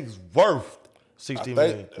he said he was worth $60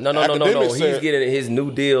 million. No. He's getting his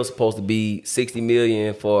new deal supposed to be $60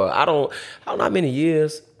 million for I don't know how many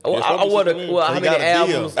years. How many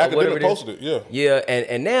albums? Academic posted it. Yeah,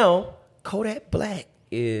 and now Kodak Black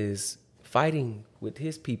is fighting with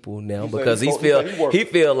his people now because he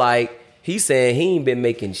feel like he's saying he ain't been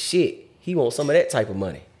making shit. He wants some of that type of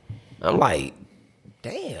money. I'm like,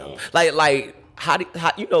 damn. Like how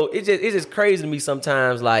you know, it's just crazy to me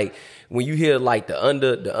sometimes, like when you hear like the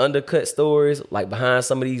undercut stories like behind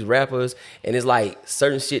some of these rappers, and it's like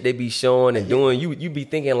certain shit they be showing and doing, you be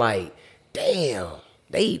thinking like, damn,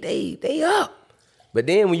 they up. But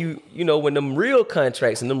then when you know when them real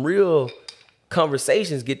contracts and them real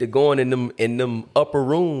conversations get to going in them upper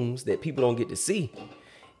rooms that people don't get to see,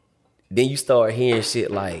 then you start hearing shit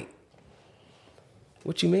like,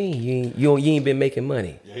 what you mean? You ain't been making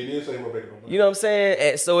money? Yeah, he did say he was making money. You know what I'm saying?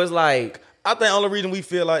 And so it's like, I think the only reason we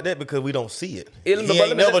feel like that because we don't see it. He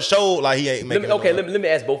ain't never showed like he ain't making money. Let me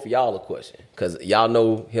ask both of y'all a question because y'all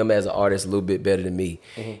know him as an artist a little bit better than me.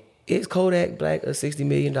 Is Kodak Black a $60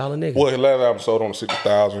 million nigga? Well, his last album sold on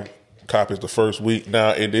 60,000 copies the first week. Now,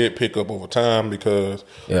 it did pick up over time because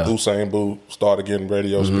Usain Bolt started getting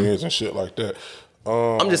radio spins and shit like that.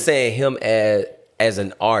 I'm just saying him as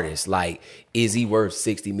an artist, like, is he worth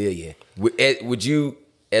 $60 million? Would you,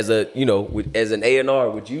 as an A&R,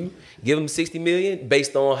 would you give him $60 million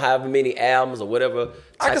based on however many albums or whatever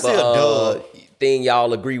type of thing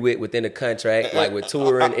y'all agree with within the contract, like with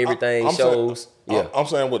touring, everything, shows? I'm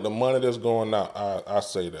saying with the money that's going out, I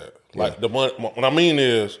say that. Like the money, what I mean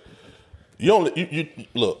is, you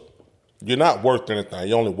look, you're not worth anything.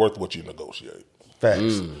 You're only worth what you negotiate.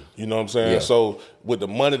 Facts. You know what I'm saying? Yeah. So with the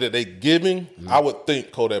money that they giving, I would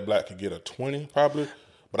think Kodak Black could get a 20 probably,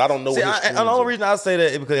 but I don't know. See, and the only reason I say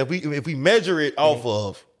that is because if we measure it off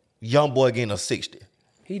of YoungBoy getting a 60,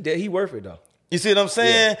 he worth it though. You see what I'm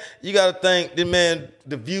saying? Yeah. You got to think,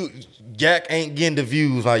 Jack ain't getting the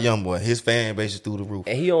views like YoungBoy. His fan base is through the roof.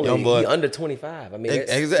 And he under 25. I mean,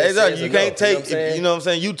 exactly. You can't take, you know what I'm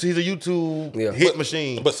saying? He's a YouTube hit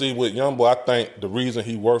machine. But see, with YoungBoy, I think the reason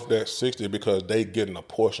he worth that 60 is because they getting a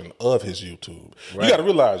portion of his YouTube. Right. You got to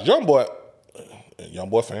realize,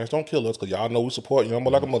 YoungBoy fans don't kill us because y'all know we support YoungBoy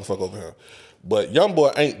like a motherfucker over here. But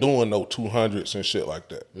YoungBoy ain't doing no 200s and shit like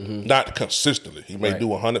that. Not consistently. He may do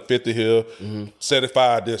 150 here,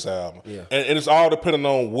 75 this album. Yeah. And it's all depending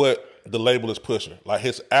on what the label is pushing. Like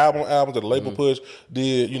his albums that the label push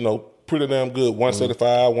did, pretty damn good.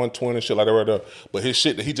 175, 120, shit like that right there. But his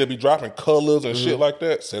shit that he just be dropping colors and shit like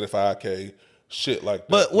that, 75K, shit like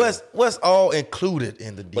that. But what's all included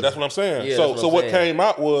in the deal? But that's what I'm saying. Yeah, so what came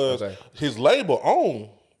out was his label owned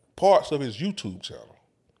parts of his YouTube channel.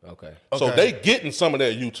 Okay. So they getting some of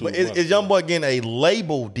that YouTube. But is YoungBoy getting a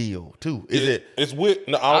label deal too? Is it? It's with.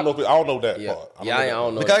 No, I don't know. I don't know that part. I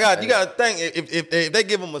don't know. Because you got to think if they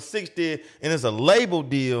give him a 60 and it's a label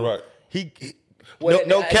deal, right?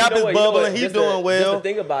 No cap is bubbling. He's doing well. Just to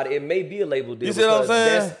think about it, it may be a label deal. You see what I'm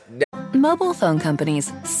saying? Mobile phone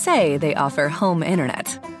companies say they offer home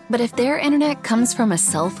internet. But if their internet comes from a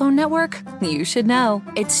cell phone network, you should know.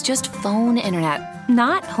 It's just phone internet,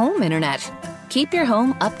 not home internet. Keep your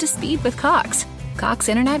home up to speed with Cox. Cox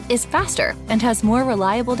internet is faster and has more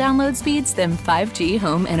reliable download speeds than 5G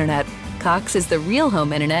home internet. Cox is the real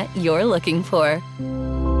home internet you're looking for.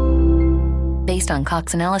 Based on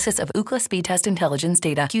Cox analysis of Ookla speed test intelligence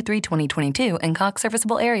data Q3 2022 and Cox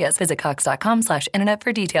serviceable areas, visit cox.com/internet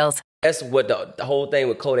for details. That's what the whole thing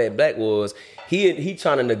with Kodak Black was. He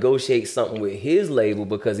trying to negotiate something with his label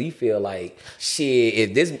because he feel like, shit,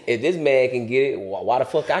 if this man can get it, why the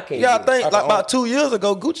fuck I can't? Yeah, I think like about 2 years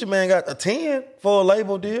ago, Gucci Mane got a 10 for a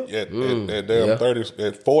label deal. Yeah, at damn 30,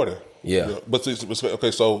 at 40. Yeah. But okay,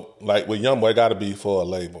 so like with YoungBoy, got to be for a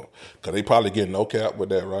label because they probably getting no cap with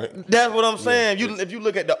that, right? That's what I'm saying. If you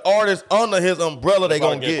look at the artists under his umbrella, they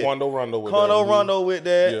gonna get Quando Rondo with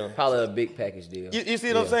that. Yeah. Probably a big package deal. You see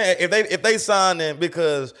what I'm saying? If they sign them,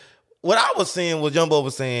 because what I was seeing was YoungBoy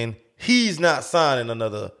was saying he's not signing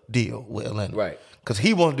another deal with Atlanta, right? Because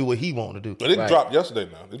he want to do what he want to do. But it dropped yesterday.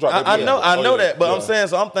 Now it dropped. I know that, but I'm saying,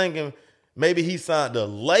 so I'm thinking maybe he signed the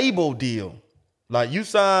label deal. Like you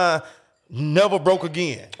signed Never Broke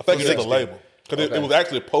Again. I think it's the label because it was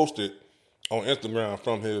actually posted on Instagram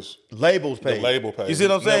from his labels page. The label page. You see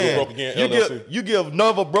what I'm saying? Never Broke Again. LLC. You give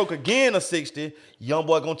Never Broke Again a 60.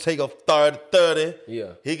 YoungBoy gonna take a 30. Yeah.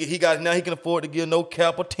 He got now he can afford to give no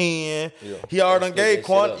cap of 10. Yeah. He already done gave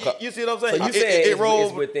Quan. You see what I'm saying? So you saying it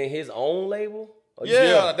rolls within his own label?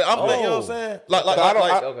 Yeah. I'm you know what I'm saying?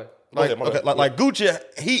 Like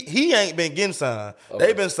Gucci, he ain't been getting signed. Okay.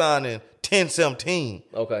 They been signing 10-17.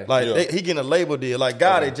 Okay. Like he getting a label deal. Like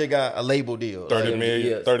God, just got a label deal. 30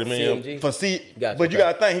 million. CMG. For but you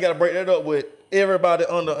gotta think he gotta break that up with everybody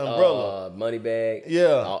under umbrella. Moneybag.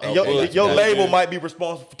 Yeah. And your label might be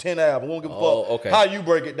responsible for 10 albums. Won't give a fuck okay. how you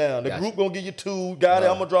break it down. The group gonna give you 2. Got it.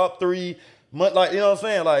 I'm gonna drop 3. Like you know what I'm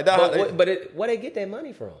saying? Like that. But where they get that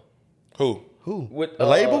money from? Who? With the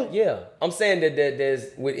label? Yeah, I'm saying that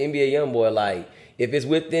there's with NBA YoungBoy, like if it's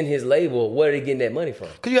within his label, where are they getting that money from?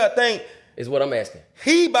 Cause you gotta think is what I'm asking.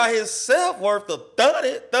 He by himself worth of 30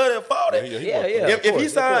 or 40. Yeah. If he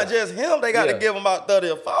signed just him, they gotta give him about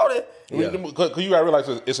 30 or 40. Yeah. Cause you gotta realize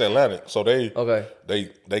it's Atlantic, so they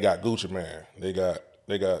got Gucci Mane, they got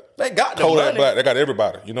the Kodak money. Black, they got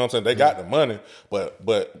everybody. You know what I'm saying? They got the money, but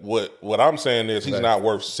what I'm saying is he's not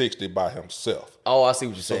worth 60 by himself. Oh, I see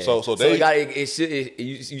what you're saying. So they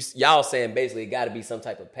y'all saying basically it got to be some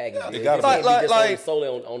type of package. It got to be like solely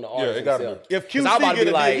on the artist himself. If QC get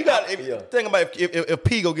a deal, you got think about if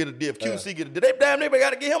P go get a deal, if QC get a deal, they damn near got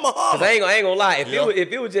to get him a $100. Cause I ain't gonna lie,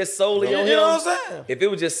 if it was just solely on him, you know what I'm saying? If it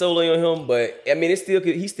was just solely on him, but I mean, he still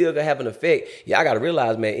could have an effect. I got to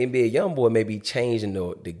realize, man, NBA YoungBoy may be changing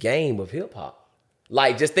the game of hip hop.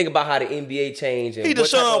 Like, just think about how the NBA changed. And he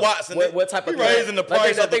Deshaun Watson. What type of raising the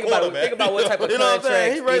price of the quarterback. Think about what type of you know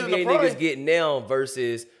contracts NBA niggas getting now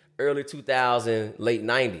versus early 2000s, late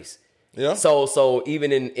 90s. Yeah. So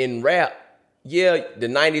even in rap, the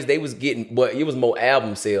 90s they was getting, but it was more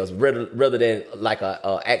album sales rather than like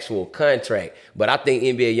a actual contract. But I think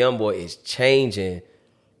NBA YoungBoy is changing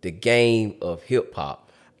the game of hip hop.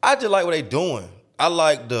 I just like what they doing. I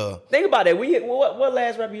like think about that. What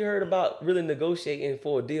last rapper you heard about really negotiating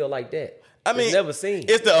for a deal like that? I mean, never seen.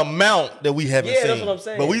 It's the amount that we haven't seen. Yeah, that's what I'm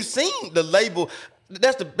saying. But we've seen the label.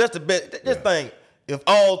 That's the best. Just think, if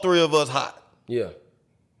all 3 of us hot. Yeah.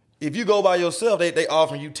 If you go by yourself, they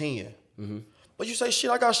offering you 10. Mm-hmm. But you say,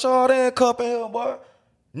 shit, I got Sade and Cup in here, boy.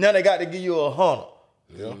 Now they got to give you 100.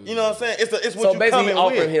 Yeah. You know what I'm saying? It's what you come in with. So basically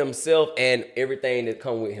offering himself and everything that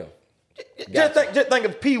come with him. Just think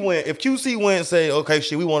if P went, if QC went and say, okay,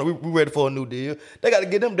 shit, we ready for a new deal. They got to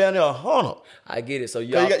get them down there 100. I get it. So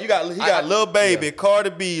you got Lil Baby,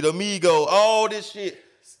 Cardi B, the Migo, all this shit.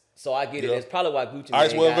 So I get it. That's probably why Gucci Mane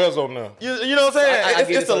Ice Well Vezo now. You know what I'm saying?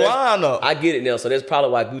 It's the lineup. I get it now. So that's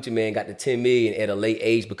probably why Gucci Mane got the 10 million at a late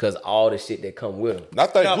age because all the shit that come with him. I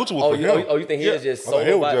think Gucci was for him. Oh, you think he was just so?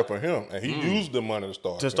 It was just for him, and he used the money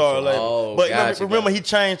to start a label. But remember, he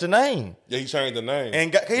changed the name. Yeah, he changed the name,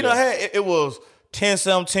 and it was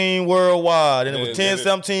 10-17 Worldwide, and it was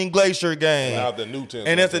 10-17 Glacier Game. Now the new 10.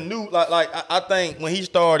 And that's a new I think when he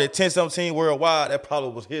started 10-17 Worldwide, that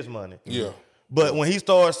probably was his money. Yeah. But when he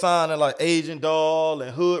started signing like Agent Doll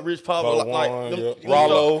and Hood Rich Papa,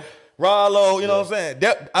 Rollo, Rallo, you know what I'm saying?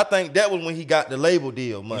 That I think that was when he got the label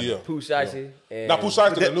deal money. Yeah. Pooh Shiesty. and Now, Pooh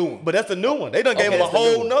Shiesty the new one. But that's the new one. They done gave him a that's the new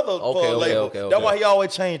whole one. nother Okay, label. okay. That's why he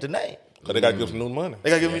always changed the name. Because they got to give some new money. They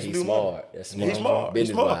got to give him he's some new smart. money. That's smart. He's smart. He's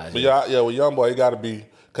smart. But yeah, with Young Boy, it got to be.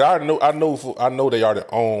 Cause I know they already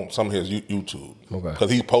own some of his YouTube. Okay. Cause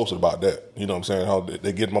he posted about that. You know what I'm saying? How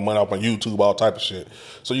they get my money off on YouTube, all type of shit.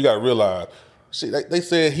 So you got to realize, shit, they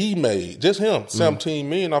said he made just him $17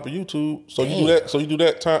 million off of YouTube. So you do that. So you do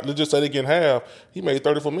that time. Let's just say they get half. He made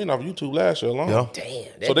 $34 million off of YouTube last year alone. Yeah.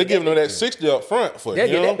 Damn. So they giving him that 60 up front for it. They'll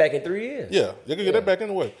you get know? that back in 3 years. Yeah, they can get that back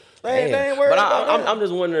anyway. They ain't worried But about that. I'm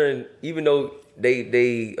just wondering, even though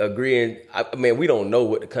they agreeing, I mean, we don't know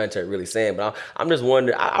what the contract really saying, but I'm just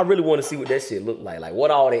wondering, I really want to see what that shit look like. Like,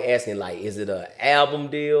 what all they asking? Like, is it an album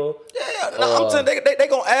deal? Yeah, no, I'm telling you, they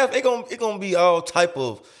gonna ask. It gonna be all type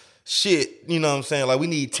of shit. You know what I'm saying? Like, we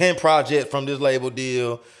need 10 projects from this label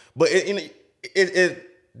deal, but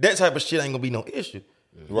that type of shit ain't gonna be no issue.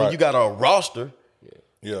 Right. When you got a roster.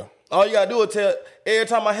 Yeah. All you gotta do is tell every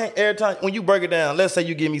time when you break it down. Let's say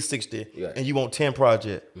you give me 60 and you want 10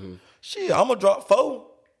 projects. Shit, I'm gonna drop 4.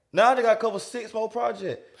 Now they got to cover 6 more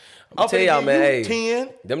projects. I'll tell y'all, man. Hey, 10.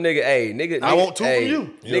 Them niggas. I want 2 from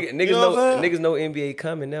you. Niggas know NBA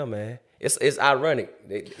coming now, man. It's ironic.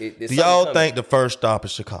 Do y'all think the first stop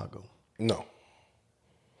is Chicago? No.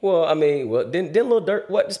 Well, I mean, then Lil Durk.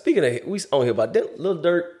 What? Speaking of, we on here about Lil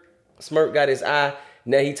Durk. Smirk got his eye.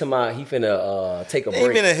 Now he talking he finna take a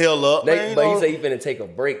break. He finna heal up, man. But he say he finna take a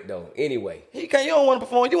break though. Anyway, he can't. You don't want to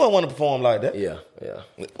perform. You don't want to perform like that. Yeah.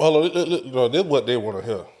 Well, this is what they want to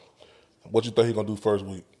hear. What you think he gonna do first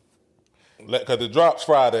week? Because it drops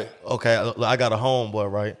Friday. Okay, I got a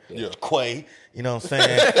homeboy, right? Yeah. Quay. You know what I'm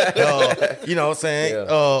saying? You know what I'm saying?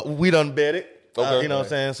 Yeah. We done bet it. Okay. You know what I'm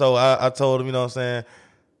saying? So I told him, you know what I'm saying?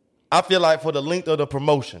 I feel like for the length of the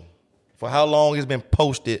promotion, for how long it's been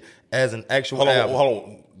posted as an actual album. Hold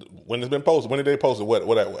on. When it's been posted, when did they post it?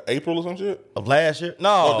 What April or some shit? Of last year?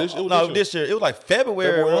 No, this year. It was like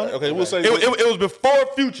February. Okay, we'll say it was before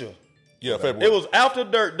Future. Yeah, February. It was after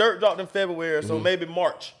Dirt. Dirt dropped in February, so maybe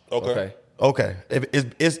March. Okay.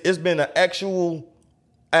 It's been an actual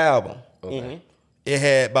album. Okay. It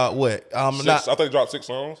had about what? I think it dropped 6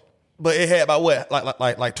 songs. But it had about what?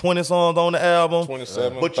 Like 20 songs on the album.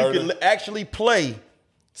 27. But 30. you can actually play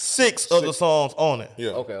 6 of the songs on it.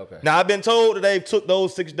 Yeah. Okay. Now I've been told that they took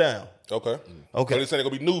those 6 down. Okay. Okay. So they said it's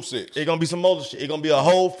gonna be new 6. It's gonna be some other shit. It's gonna be a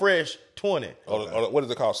whole fresh 20. Or what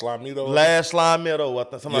is it called? Slime Meadow? Last Slime Meadow, I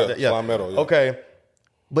think something like that. Yeah. Slime Meadow. Yeah. Okay.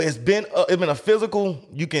 But it's been a physical,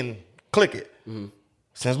 you can click it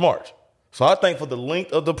since March. So I think for the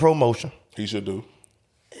length of the promotion, he should do.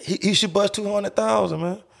 He should bust 200,000,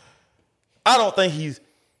 man. I don't think he's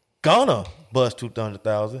gonna bust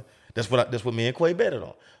 200,000. That's what me and Quay betted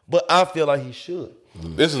on. But I feel like he should.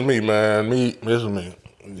 This is me, man. This is me.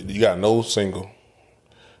 You got no single.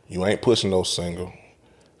 You ain't pushing no single.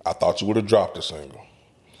 I thought you would have dropped a single.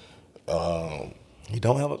 He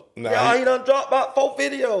don't have a. Nah, he done dropped about 4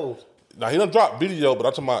 videos. Now he done dropped video, but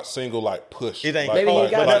I'm talking about single like push. It ain't. Like, Maybe he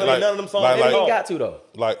ain't got none of them songs. Maybe he ain't got to though.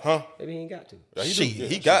 Like, huh? Maybe he ain't got to. Yeah,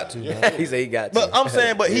 He got to. Man. He said he got to. But I'm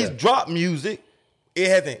saying, he's dropped music. It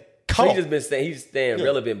hasn't So caught. he just been saying he's staying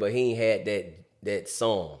relevant, but he ain't had that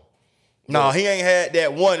song. No, he ain't had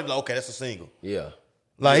that one. Like, okay, that's a single. Yeah.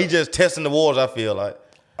 Like he just testing the waters. I feel like.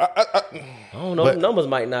 I don't know. Numbers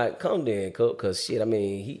might not come then, because shit. I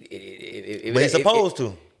mean, But he's supposed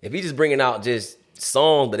to. If he just bringing out just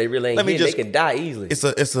songs, but they really ain't hitting, they can die easily.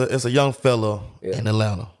 It's a young fella in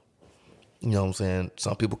Atlanta. You know what I'm saying?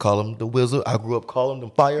 Some people call him the Wizard. I grew up calling him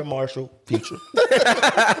the Fire Marshal Future.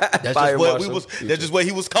 That's just what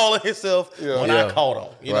he was calling himself when I caught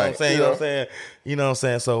him. You know what I'm saying? You know what I'm saying? You know what I'm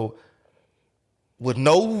saying? So with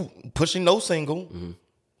no pushing no single,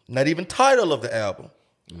 not even title of the album.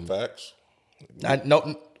 Facts.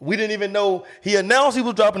 We didn't even know. He announced he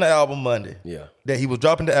was dropping the album Monday. Yeah. That he was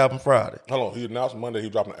dropping the album Friday. Hold on. He announced Monday he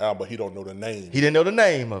dropping the album, but he don't know the name. He didn't know the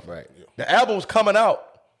name of it. Right. Yeah. The album was coming out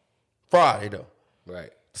Friday though.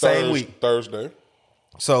 Right. Same week. Thursday.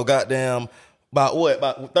 So goddamn, about what?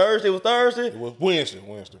 About Thursday? It was Thursday? It was Wednesday.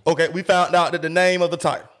 Okay, we found out that the name of the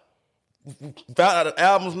title. We found out the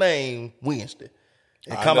album's name Wednesday.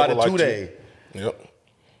 It come out in 2 days. Yep.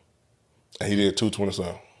 And he did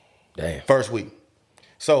 227. Damn. First week.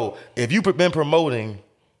 So if you've been promoting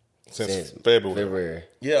since February.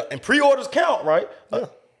 Yeah, and pre-orders count, right? Yeah.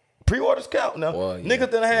 Pre-orders count now. Well, yeah.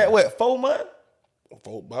 Niggas done had what, 4 months?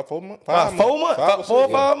 About 4 months? 4 months. 4 or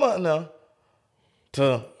 5 months now.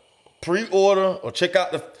 To pre-order or check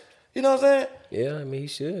out the, you know what I'm saying? Yeah, I mean, he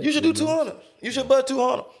should. You should do 200. You should bust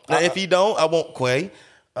 200. Now, if he don't, I want Quay.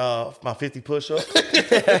 My 50 push-up.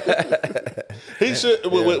 He should,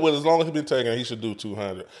 with as long as he's been taking, he should do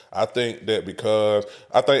 200. I think that because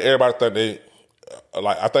I think everybody think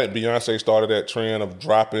I think Beyonce started that trend of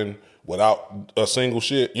dropping without a single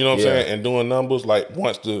shit. You know what I'm saying? And doing numbers like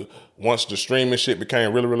once the streaming shit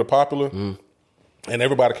became really really popular. And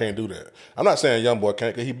everybody can't do that. I'm not saying YoungBoy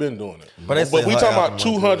can't, because he been doing it. But we talking about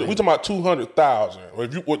 200. We talking about 200,000.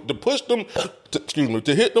 If you to push them,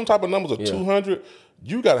 to hit them type of numbers of 200,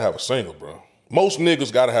 you got to have a single, bro. Most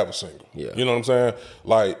niggas got to have a single. Yeah. You know what I'm saying?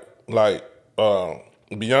 Like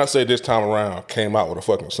Beyonce this time around came out with a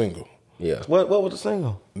fucking single. Yeah. What was the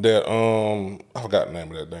single? That I forgot the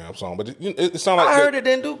name of that damn song, but it sounded like I heard it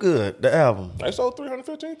didn't do good. The album. They sold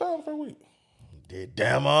 315,000 for a week.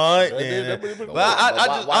 Damn all right. But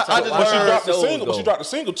she dropped the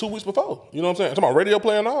single 2 weeks before. You know what I'm saying? I'm talking about radio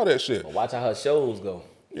play and all that shit. But watch how her shows go.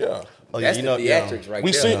 Yeah. That's the theatrics right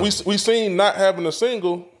there. We seen not having a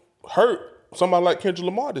single hurt somebody like Kendrick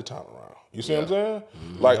Lamar this time around. You see what I'm saying?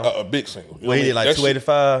 Like a big single. Well, he did like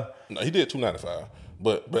 285? No, he did 295.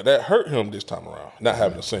 But that hurt him this time around, not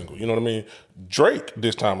having a single. You know what I mean? Drake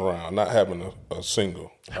this time around, not having a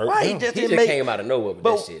single. Hurt him. He just came out of nowhere with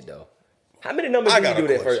that shit, though. How many numbers did he do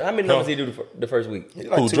that first? How many numbers did he do the first week?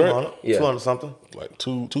 Like 200. Yeah. 200 something. Like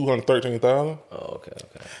 213,000. Oh, okay.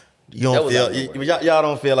 You don't feel y'all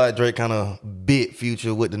don't feel like Drake kind of bit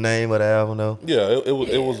Future with the name of the album though? Yeah, it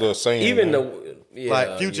was the same. Even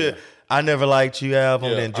like Future, I Never Liked You album,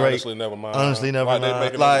 then Drake Honestly Never Mind. You know what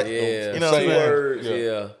I'm saying? Words,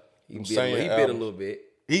 He bit a little bit.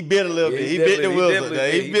 He bit a little bit. He bit the whistle.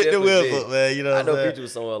 He bit the whistle, man. You know what I'm saying? I know Future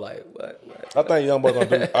was somewhere like, what? I think YoungBoy gonna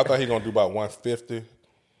do. I think he gonna do about 150,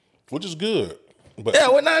 which is good. But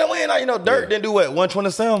Dirk didn't do what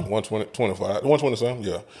 127, 125, 127.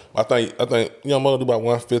 Yeah, I think YoungBoy do about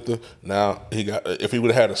 150. Now if he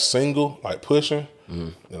would have had a single like Pushing,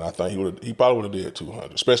 then I think he probably would have did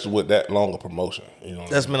 200, especially with that longer promotion. You know,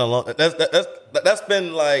 that's been a long. That's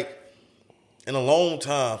been like in a long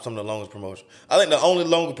time some of the longest promotion. I think the only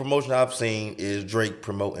longer promotion I've seen is Drake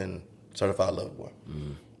promoting Certified Lover Boy.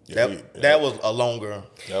 That was a longer.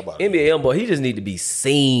 NBA YoungBoy, he just need to be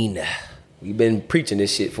seen. We've been preaching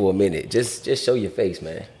this shit for a minute. Just show your face,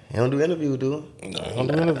 man. He don't do interviews, do he? No, he don't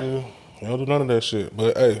do interviews. He don't do none of that shit.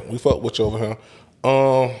 But hey, we fuck with you over here.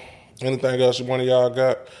 Anything else one of y'all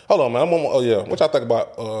got? Hold on, man. What y'all think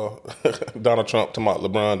about Donald Trump talking about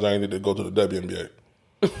LeBron James need to go to the WNBA?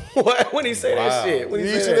 What? When he say that shit? When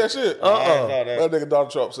you see that shit? That nigga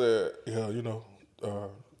Donald Trump said,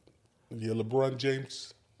 LeBron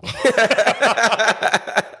James.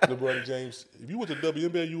 LeBron James, if you went to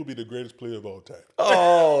WNBA, you would be the greatest player of all time.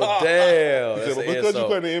 Oh, damn. He said, because you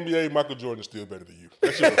play in the NBA, Michael Jordan is still better than you.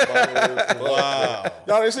 That shit was fire. Wow.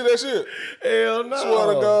 Y'all didn't see that shit? Hell no.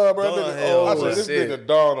 Swear to God, bro. I said, this nigga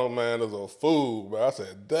Donald, man, is a fool, bro. I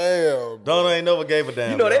said, damn. Donald ain't never gave a damn.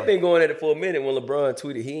 You know, they've been going at it for a minute when LeBron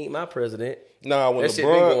tweeted, he ain't my president. Nah, when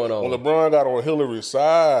LeBron got on Hillary's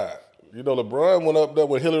side, you know, LeBron went up there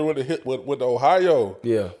when Hillary went to Ohio.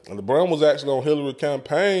 Yeah. And LeBron was actually on Hillary's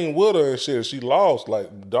campaign with her and shit. She lost.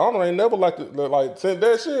 Like, Donald ain't never sent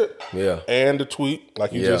that shit. Yeah. And the tweet,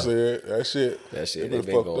 like you just said, that shit. They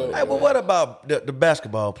been going. Hey, but what about the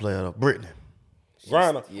basketball player, Brittany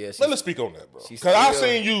Griner? Let me speak on that, bro. Because I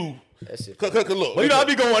seen you. Look, well, I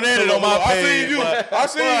be going at it on my page. I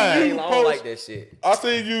seen you post. I don't like that shit. I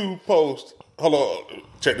seen you post. Hold on,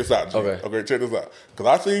 check this out. G. Okay, check this out. Because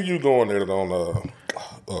I seen you going there on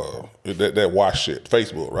that wash shit,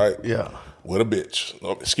 Facebook, right? Yeah. With a bitch.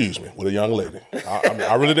 With a young lady.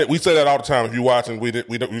 I really did. We say that all the time. If you watching, we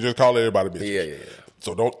just call everybody bitch. Yeah.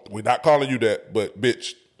 So we're not calling you that, but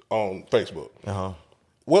bitch on Facebook. Uh-huh.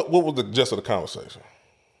 What was the gist of the conversation?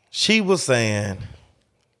 She was saying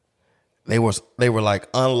they were like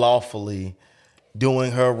unlawfully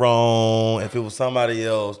doing her wrong. If it was somebody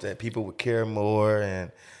else, that people would care more.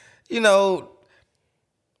 And, for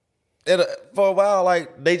a while,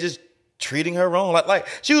 like, they just treating her wrong. Like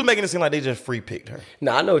she was making it seem like they just free picked her.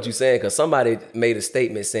 No, I know what you're saying, because somebody made a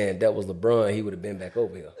statement saying that was LeBron, he would have been back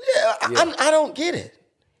over here. Yeah. I don't get it.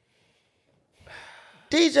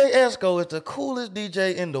 DJ Esco is the coolest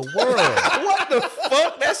DJ in the world. What the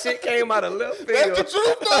fuck? That shit came out of left field. That's the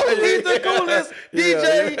truth, though. He's the coolest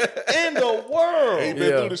DJ in the world. He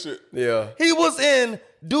been through this shit. Yeah. He was in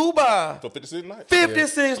Dubai for 56 nights.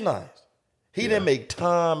 56 nights. He didn't make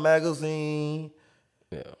Time magazine.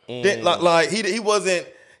 Yeah.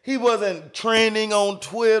 He wasn't trending on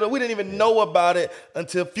Twitter. We didn't even know about it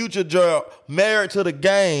until Future dropped Married to the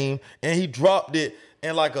Game, and he dropped it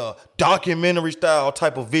in like a documentary style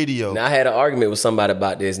type of video. Now, I had an argument with somebody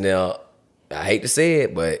about this. Now, I hate to say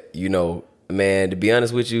it, but Man, to be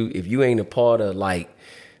honest with you, if you ain't a part of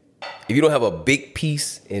if you don't have a big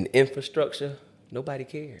piece in infrastructure, nobody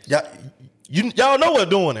cares. Y'all know we're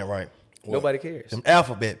doing it, right? Nobody cares. Them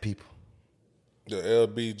alphabet people. The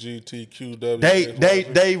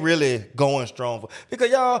LBGTQW. They really going strong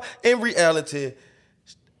because y'all, in reality,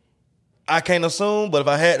 I can't assume, but if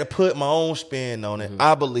I had to put my own spin on it,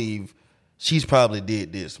 I believe she's probably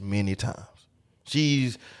did this many times.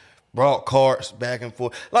 She's brought carts back and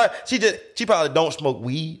forth. Like she probably don't smoke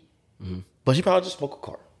weed, but she probably just smoke a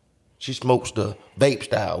cart. She smokes the vape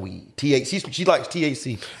style weed. THC. She likes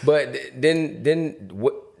THC. But then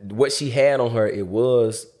what she had on her, it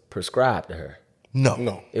was prescribed to her.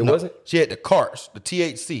 No, it wasn't. She had the carts, the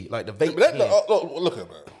THC, like the vape. Look at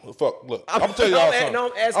that. Fuck. Look, I'm gonna tell y'all something. No,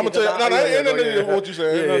 I'm asking. I'm gonna tell you. No, what you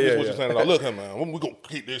saying. What you saying. Look here, man. We gonna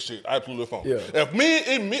keep this shit absolutely fun. Yeah.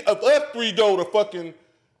 If us three go to fucking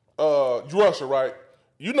Russia, right?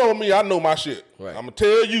 You know me. I know my shit. Right. I'm gonna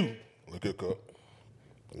tell you. Look at Cup.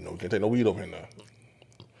 You know we can't take no weed over here now.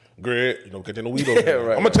 Greg, you know we can't take no weed over here.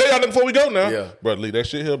 Right, I'm gonna tell y'all that before we go now. Yeah. Bro, leave that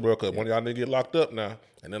shit here, bro. Cause one of y'all niggas get locked up now,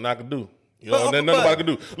 and then I can do. You know, nothing nobody can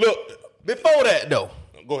do. Look, before that though,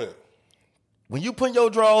 go ahead. When you put your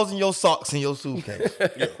drawers and your socks in your suitcase,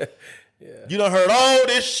 you done heard all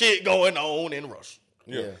this shit going on in Russia.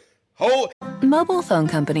 Mobile phone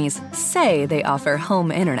companies say they offer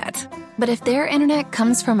home internet. But if their internet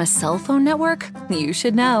comes from a cell phone network, you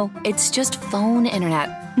should know. It's just phone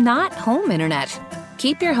internet, not home internet.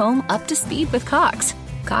 Keep your home up to speed with Cox.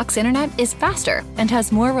 Cox Internet is faster and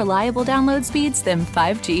has more reliable download speeds than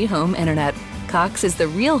 5G home internet. Cox is the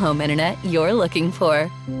real home internet you're looking for.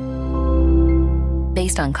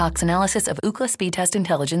 Based on Cox analysis of Ookla speed test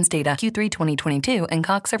intelligence data Q3 2022 and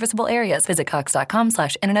Cox serviceable areas, visit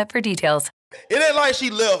cox.com/internet for details. It ain't like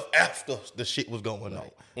she left after the shit was going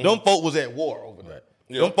on. Them folk was at war over that.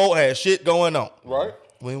 Them folk had shit going on. Right.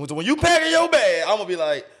 When you packing your bag, I'm gonna be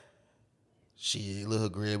like, shit, little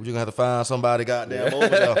Greg, but you gonna have to find somebody goddamn over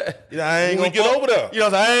there. You know, I ain't gonna get over there. You know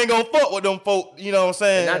what I'm saying? I ain't gonna fuck with them folk. You know what I'm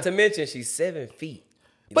saying? And not to mention, she's 7 feet.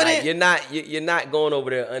 But you're not going over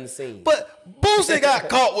there unseen. But Boosie got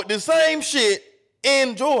caught with the same shit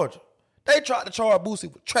in Georgia. They tried to charge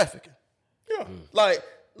Boosie with trafficking. Yeah. Like,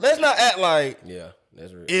 let's not act like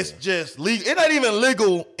that's real. It's just legal. It's not even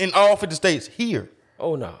legal in all 50 states here.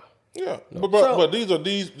 Oh, no. Yeah, no. But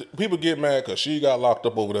these people get mad because she got locked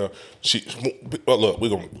up over there. Look,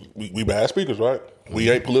 we bad speakers, right? We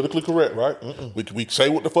ain't politically correct, right? We say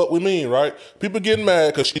what the fuck we mean, right? People getting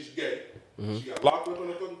mad because she's gay. She got locked up in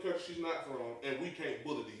the fucking country she's not from, and we can't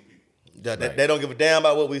bully these people. They don't give a damn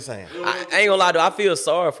about what we saying. I ain't gonna lie though, I feel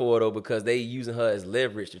sorry for her though because they using her as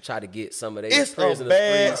leverage to try to get some of their prisoners free. It's a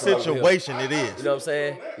bad situation. It is. You know what I'm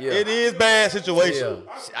saying? Yeah. It is bad situation.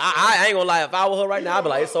 Yeah. I ain't gonna lie. If I were her right now, I'd be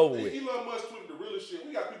like, it's over with. Elon Musk tweeted the realest shit.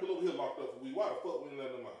 We got people over here locked up for weed. Why the fuck we ain't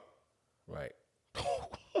letting them out? Right.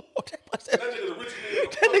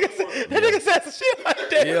 That nigga said some shit like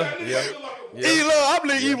that. Yeah. Elon, I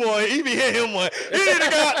believe he be hitting him one. He need to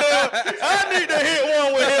goddamn. I need to hit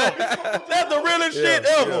one with him. That's the realest shit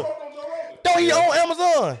ever. Don't he own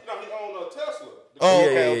Amazon? No, he own Tesla. Oh,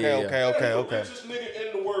 okay. The richest nigga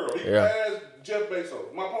in the world. He can ask Jeff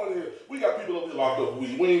Bezos. My point is, we got people over here locked up. We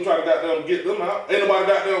ain't trying to goddamn get them out. Ain't nobody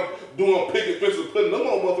goddamn doing picket fences, putting them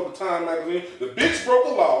on motherfucking Time magazine. The bitch broke a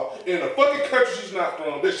law in the fucking country she's not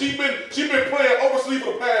from. That she been playing overseas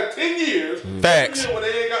for the past 10 years. Facts. Where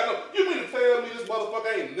they ain't got no. You mean to tell me this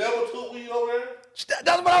motherfucker ain't never took weed over there?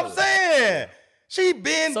 That's what I'm saying. She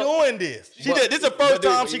been doing this. This is the first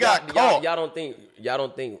time she got caught. Y'all don't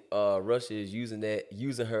think Russia is using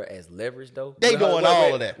her as leverage though? They doing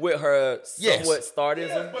all of that with her somewhat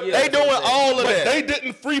stardism. They doing all of that. They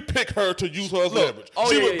didn't free pick her to use her as leverage.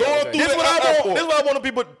 She was going through. This is what I want the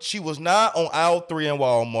people. She was not on aisle 3 in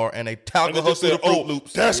Walmart, and they tackled her through the Fruit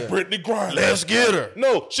Loops. That's Brittany Griner. Let's get her.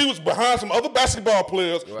 No, she was behind some other basketball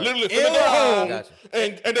players, literally filling their home,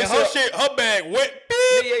 and they said her bag went.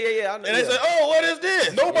 Yeah. And they said, "Oh, what is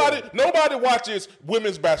this?" Nobody watches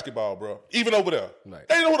women's basketball, bro. Even over there,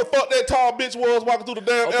 they know who the fuck that tall bitch was walking through the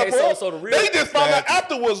damn airport. So the real, they just found out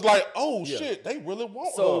afterwards, like, oh shit, they really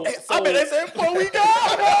want her. I bet they said, "Before we go."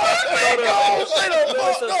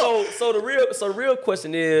 So the real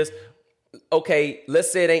question is, okay,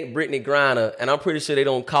 let's say it ain't Brittany Griner, and I'm pretty sure they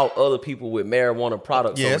don't caught other people with marijuana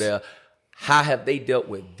products over there. How have they dealt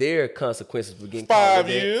with their consequences for getting 5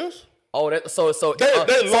 years? Oh, Their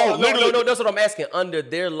law, no, that's what I'm asking. Under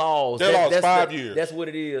their laws, that's 5 years. That's what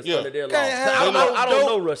it is under their laws. I don't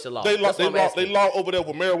know Russian law. They law over there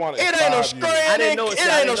with marijuana. It ain't no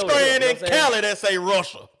strand in Cali that say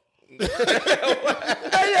Russia. They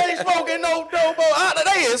ain't smoking no dope.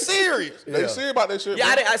 They is serious. They serious about that shit.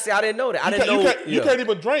 Yeah, bro. I didn't know that. I didn't know. You can't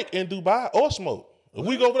even drink in Dubai or smoke. If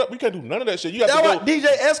we go over there, we can't do none of that shit. You have That's to why DJ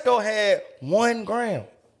Esco had 1 gram.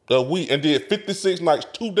 go a week and did 56 nights,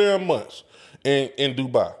 2 damn months in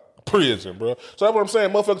Dubai. Prison, bro. So that's what I'm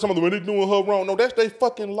saying. Motherfuckers, some of them, when they doing her wrong. No, that's their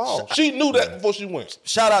fucking law. She knew that before she went.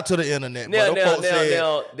 Shout out to the internet. Now,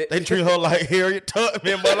 they treat her like Harriet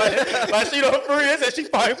Tubman, but like she don't free. They said she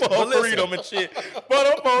fighting for her freedom and shit.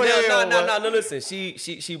 But no, listen.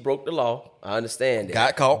 She broke the law. I understand that.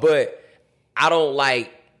 Got caught. But I don't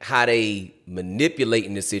like how they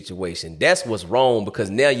manipulating the situation. That's what's wrong, because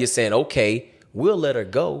now you're saying, okay, we'll let her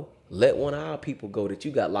go. Let one of our people go that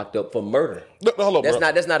you got locked up for murder. No, hold up,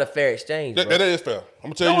 that's not a fair exchange. That is fair.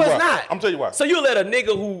 I'm gonna tell you why. No, it's not. I'm gonna tell you why. So you let a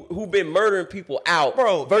nigga who been murdering people out,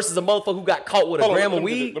 bro, versus a motherfucker who got caught with a gram of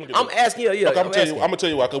weed? I'm asking you. Yeah, I'm gonna tell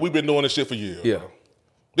you why. Because we've been doing this shit for years. Yeah. Bro.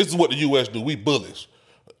 This is what the U.S. do. We bullies.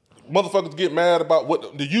 Motherfuckers get mad about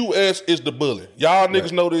what the U.S. is the bully. Y'all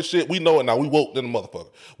niggas know this shit. We know it now. We woke than the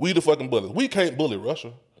motherfucker. We the fucking bullies. We can't bully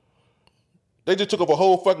Russia. They just took up a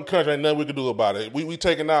whole fucking country. Ain't nothing we can do about it. We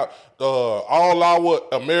taking out all our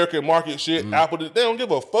American market shit. Apple, they don't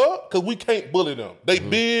give a fuck because we can't bully them. They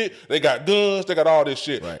big. They got guns. They got all this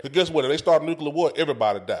shit. Right. But guess what? If they start a nuclear war,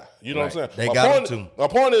 everybody die. You know what I'm saying? They got them too. My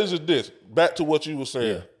point is this. Back to what you were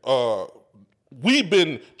saying. We've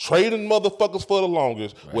been trading motherfuckers for the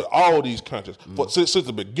longest with all these countries since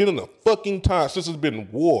the beginning of fucking time. Since it's been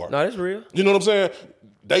war. No, that's real. You know what I'm saying?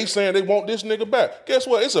 They saying they want this nigga back. Guess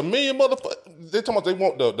what? It's a million motherfuckers. They talking about they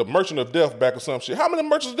want the merchant of death back or some shit. How many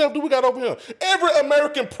merchants of death do we got over here? Every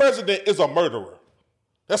American president is a murderer.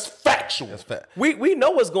 That's factual. That's fact. We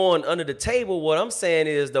know what's going under the table. What I'm saying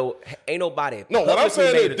is, though, ain't nobody. No, what I'm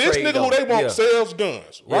saying is this nigga who they want sells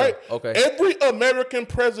guns, right? Yeah, okay. Every American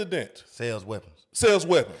president sells weapons.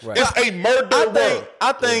 Right. It's a murderer.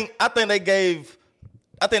 I think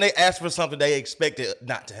they asked for something they expected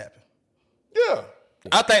not to happen. Yeah.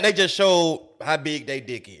 I think they just showed how big they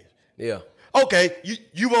dick is. Yeah. Okay,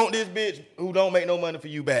 you want this bitch who don't make no money for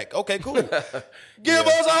you back. Okay, cool. Give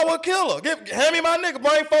us our killer. Hand me my nigga.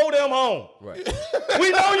 Bring 4 of them home. Right. We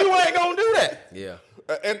know you ain't gonna do that. Yeah.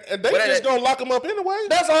 And they just gonna lock him up anyway.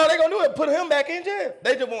 That's all they gonna do is put him back in jail.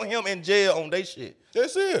 They just want him in jail on their shit.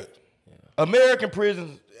 That's it. Yeah. American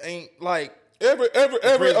prisons ain't like every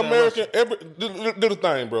American do the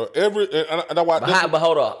thing, bro. But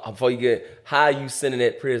hold on, before you get, how are you sending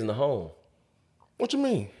that prisoner home? What you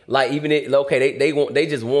mean? Like even they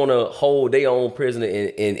just want to hold their own prisoner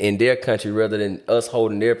in their country rather than us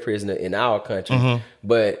holding their prisoner in our country. Mm-hmm.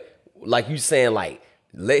 But like you saying, like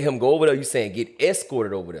let him go over there. You saying get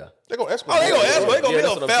escorted over there? They gonna escort. Oh, they gonna escort. They gonna meet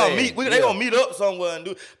up. Foul meet. They gonna meet up somewhere and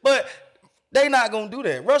do. But they not gonna do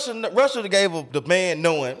that. Russia gave the man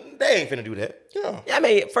knowing they ain't finna do that. Yeah. I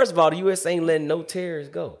mean, first of all, the U.S. ain't letting no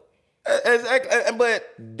terrorists go. But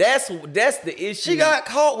that's the issue. She got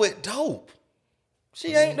caught with dope.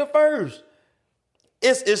 She ain't the first.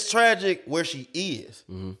 It's tragic where she is.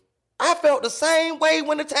 Mm-hmm. I felt the same way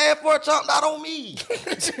when the task force jumped out on me.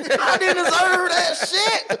 I didn't deserve that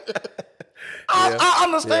shit. I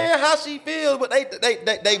understand how she feels, but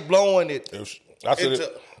they blowing it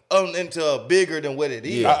into bigger than what it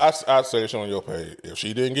is. I say it's on your page. If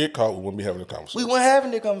she didn't get caught, we wouldn't be having a conversation. We weren't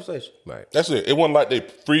having that conversation. Right. That's it. It wasn't like they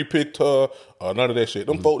free picked her or none of that shit.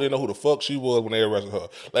 Them folk didn't know who the fuck she was when they arrested her.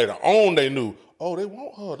 Later on, they knew. Oh, they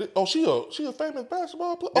want her. Oh, she a famous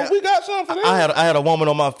basketball player. Oh, we got something for that. I had a woman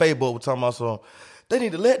on my Facebook talking about something. They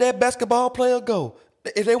need to let that basketball player go.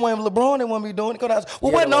 If they want LeBron, they want to be doing it.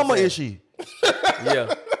 Well, what number is she?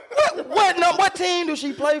 Yeah. What team does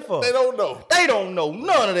she play for? They don't know. They don't know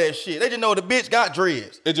none of that shit. They just know the bitch got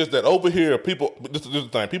dreads. It's just that over here, people. This is the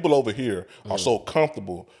thing. People over here are so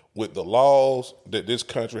comfortable with the laws that this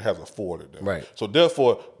country has afforded them. Right. So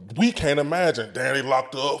therefore, we can't imagine, damn, they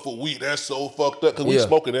locked her up for weed. That's so fucked up because we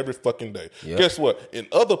smoke it every fucking day. Yep. Guess what? In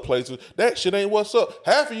other places, that shit ain't what's up.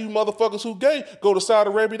 Half of you motherfuckers who gay go to Saudi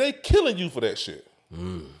Arabia, they killing you for that shit.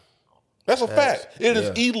 That's a fact. It is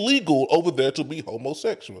illegal over there to be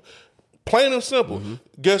homosexual. Plain and simple. Mm-hmm.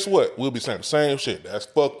 Guess what? We'll be saying the same shit. That's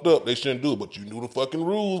fucked up. They shouldn't do it. But you knew the fucking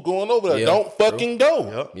rules going over there. Don't fucking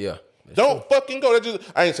go. Yep. Yeah. Don't fucking go.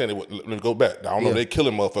 I ain't saying they would. Let me go back. I don't know if they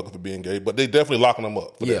killing motherfuckers for being gay, but they definitely locking them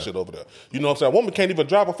up for that shit over there. You know what I'm saying? A woman can't even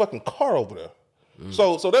drive a fucking car over there.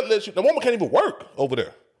 So that lets you. The woman can't even work over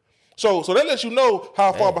there. So that lets you know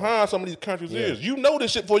how far behind some of these countries is. You know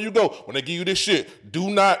this shit before you go. When they give you this shit, do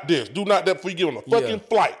not this, do not that before you get on a fucking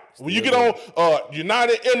flight. When you get on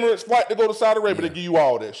United Emirates flight to go to Saudi Arabia, they give you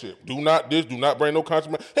all that shit. Do not this, do not bring no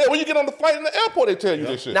countryman. Hey, when you get on the flight in the airport, they tell you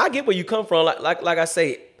this shit. Now I get where you come from. Like I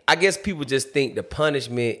say, I guess people just think the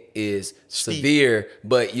punishment is severe,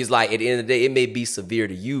 but it's like at the end of the day, it may be severe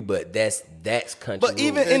to you, but that's country. But rules.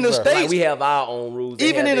 even in the States, like we have our own rules. They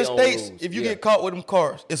even have in the their own States, rules. if you get caught with them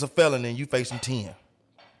cars, it's a felony and you facing 10.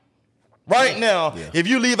 Right now, if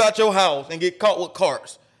you leave out your house and get caught with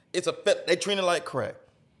carts, they treat it like crack.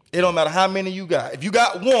 It don't matter how many you got. If you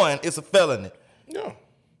got one, it's a felony. Yeah.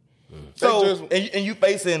 So and you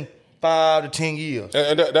facing 5 to 10 years.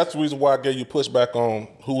 And that's the reason why I gave you pushback on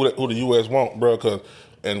who the U.S. want, bro. Because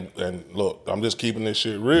and look, I'm just keeping this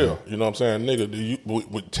shit real. You know what I'm saying, nigga?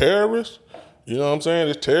 With terrorists, you know what I'm saying?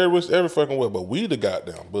 It's terrorists every fucking way, but we the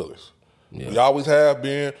goddamn bullies. Yeah. We always have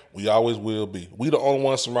been. We always will be. We the only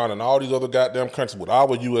ones surrounding all these other goddamn countries with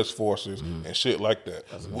our U.S. forces and shit like that.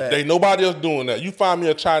 Ain't nobody else doing that. You find me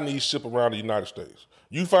a Chinese ship around the United States.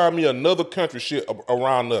 You find me another country shit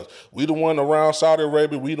around us. We the one around Saudi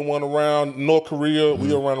Arabia. We the one around North Korea.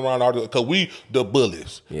 We around all the, because we the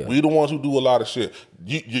bullies. Yeah. We the ones who do a lot of shit.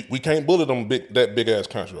 We can't bully them that big ass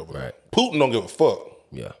country over there. Putin don't give a fuck.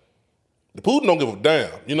 Yeah. The Putin don't give a damn.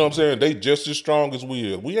 You know what I'm saying? They just as strong as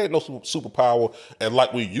we are. We ain't no superpower and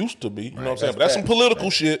like we used to be. You know what I'm saying? But that's some political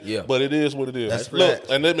shit. Yeah. But it is what it is. That's Look,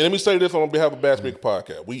 and let me say this on behalf of Bad Speaker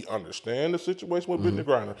Podcast. We understand the situation with Brittany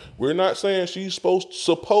Griner. We're not saying she's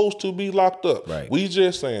supposed to be locked up. Right. We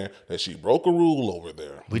just saying that she broke a rule over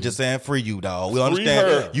there. We just saying free you, dog. We understand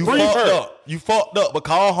her. You fucked up. You fucked up, but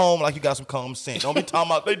call home like you got some common sense. Don't be talking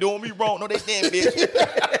about they doing me wrong. No, they didn't,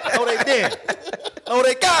 bitch. No, they didn't. No,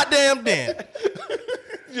 they goddamn didn't.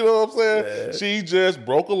 You know what I'm saying? Yeah. She just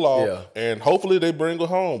broke a law, and hopefully they bring her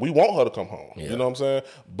home. We want her to come home. Yeah. You know what I'm saying?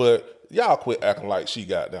 But y'all quit acting like she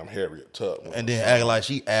goddamn Harriet Tubman. And then acting like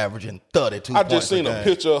she averaging 32 I just seen a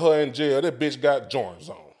picture of her in jail. That bitch got Jordans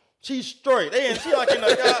on. She straight. She like in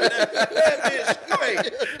a goddamn, that bitch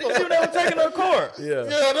straight. She never taking her court. Yeah,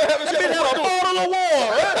 they haven't seen a bottle of water.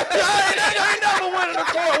 Right? I ain't never went in the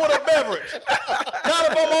court with a beverage.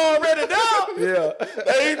 Not if I'm already down. Yeah,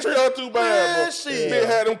 they ain't treat her too bad, bro. She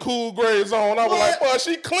had them cool grades on. I was like, boy,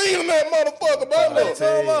 she cleaning that motherfucker,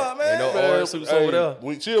 bro. Ain't no orange suits over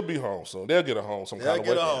there. She'll be home soon. They'll get her home some kind of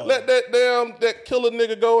way. Let that killer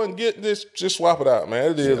nigga go and get this. Just swap it out,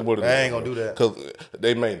 man. It is what it is. They ain't gonna do that because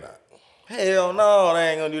they may not. Hell no, they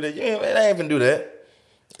ain't gonna do that. They ain't gonna do that.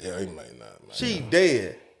 Yeah, they may not, man. She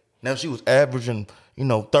dead. Now she was averaging,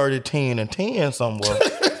 30, 10, and 10 somewhere.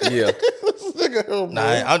 Yeah.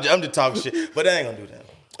 Nah, I'm just talking shit, but they ain't gonna do that.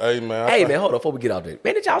 Hey man, hold on before we get out there.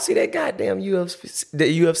 Man, did y'all see that goddamn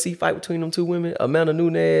UFC fight between them two women, Amanda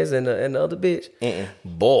Nunes and the other bitch?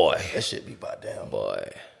 Boy, that shit be by damn.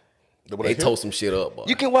 Boy. They toast some shit up, boy.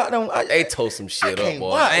 You can watch them. They toast some shit up,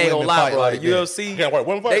 boy. I ain't gonna lie, bro. Like the UFC, can't watch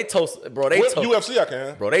women fight. They toast, bro. UFC, I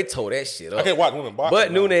can. Bro, they tore that shit up. I can't watch women boxing.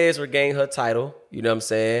 But Nunes regained her title. You know what I'm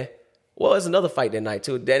saying? Well, it's another fight that night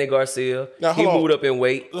too. Danny Garcia, he moved up in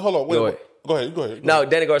weight. Hold on, wait. Go ahead. No,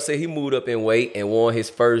 Danny Garcia, he moved up in weight and won his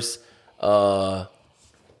first. I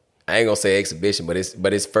ain't gonna say exhibition,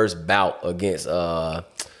 but his first bout against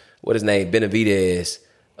what his name, Benavidez,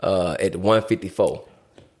 at 154.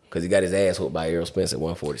 Because he got his ass whooped by Errol Spence at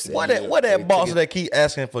 147. What that boxer that keep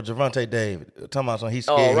asking for Gervonta Davis? Talking about something he's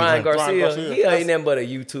scared. Ryan Garcia. He ain't nothing but a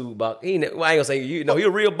YouTube boxer. I ain't gonna say he a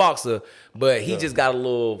real boxer, but he just got a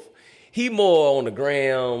little. He more on the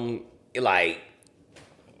gram, like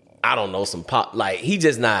I don't know, some pop. Like he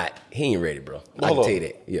just not. He ain't ready, bro. I can tell you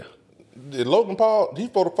that. Yeah. Did Logan Paul? He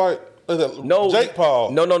supposed to fight? No, Jake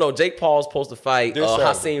Paul. No. Jake Paul's supposed to fight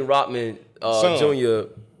Hakeem Rothman Jr.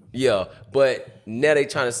 Yeah, but now they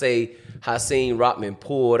trying to say Hakeem Rothman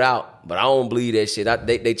pulled out, but I don't believe that shit.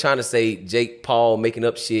 They trying to say Jake Paul making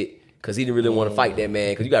up shit because he didn't really want to fight that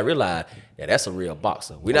man. Because you got to realize, that's a real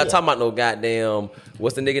boxer. We're not talking about no goddamn,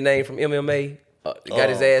 what's the nigga name from MMA? Got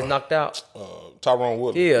his ass knocked out? Tyrone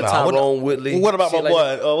Woodley. Yeah, Tyrone Woodley. What about my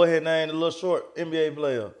boy? What his name? The little short NBA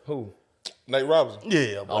player. Who? Nate Robinson.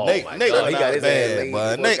 Yeah, but Nate went out bad,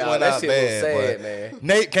 but Nate went out bad, man.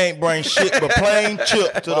 Nate can't bring shit but plain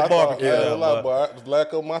chip to the barbecue.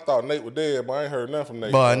 I thought Nate was dead, but I ain't heard nothing from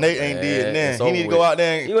Nate. But Nate ain't dead now. He need to go out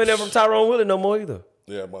there. You ain't never from Tyrone Woodley no more either.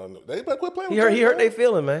 Yeah, but they better quit playing with Jake. He hurt they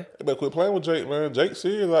feeling, man. They better quit playing with Jake, man. Jake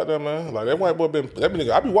serious out there, man. Like that white boy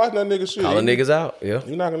nigga. I be watching that nigga shit. Calling niggas out, yeah.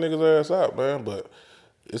 You knocking niggas ass out, man, but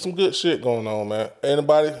it's some good shit going on, man.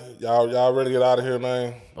 Anybody? Y'all ready to get out of here,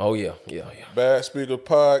 man? Oh, yeah. Bad Speaker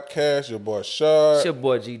Podcast, your boy Shard. It's your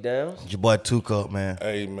boy G Downs. Your boy Two Cup, man.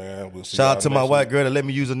 Hey, man. We'll see Shout out to my white girl that let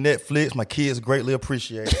me use a Netflix. My kids greatly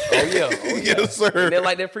appreciate it. Oh, yeah. Yes, sir. And they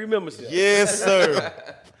like that free membership. Yes, sir.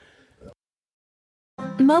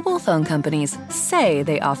 Mobile phone companies say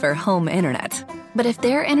they offer home internet. But if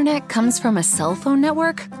their internet comes from a cell phone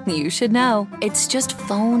network, you should know. It's just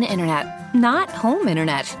phone internet, not home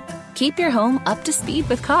internet. Keep your home up to speed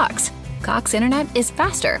with Cox. Cox internet is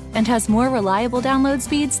faster and has more reliable download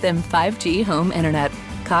speeds than 5G home internet.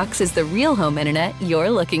 Cox is the real home internet you're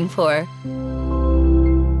looking for.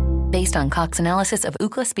 Based on Cox analysis of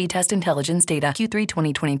Ookla speed test intelligence data Q3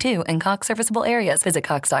 2022 and Cox serviceable areas, visit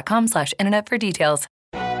cox.com/internet for details.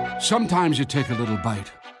 Sometimes you take a little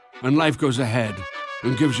bite, and life goes ahead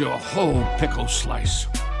and gives you a whole pickle slice.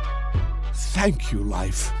 Thank you,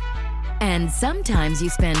 life. And sometimes you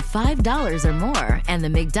spend $5 or more, and the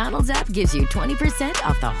McDonald's app gives you 20%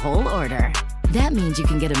 off the whole order. That means you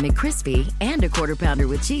can get a McCrispy and a Quarter Pounder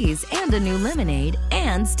with cheese and a new lemonade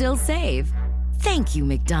and still save. Thank you,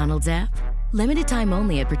 McDonald's app. Limited time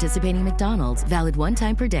only at participating McDonald's. Valid one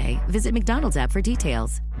time per day. Visit McDonald's app for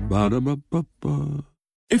details. Ba-da-ba-ba-ba.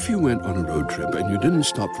 If you went on a road trip and you didn't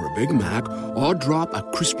stop for a Big Mac or drop a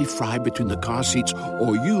crispy fry between the car seats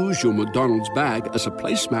or use your McDonald's bag as a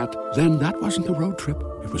placemat, then that wasn't a road trip.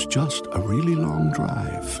 It was just a really long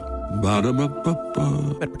drive.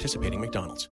 Ba-da-ba-ba-ba. At participating McDonald's.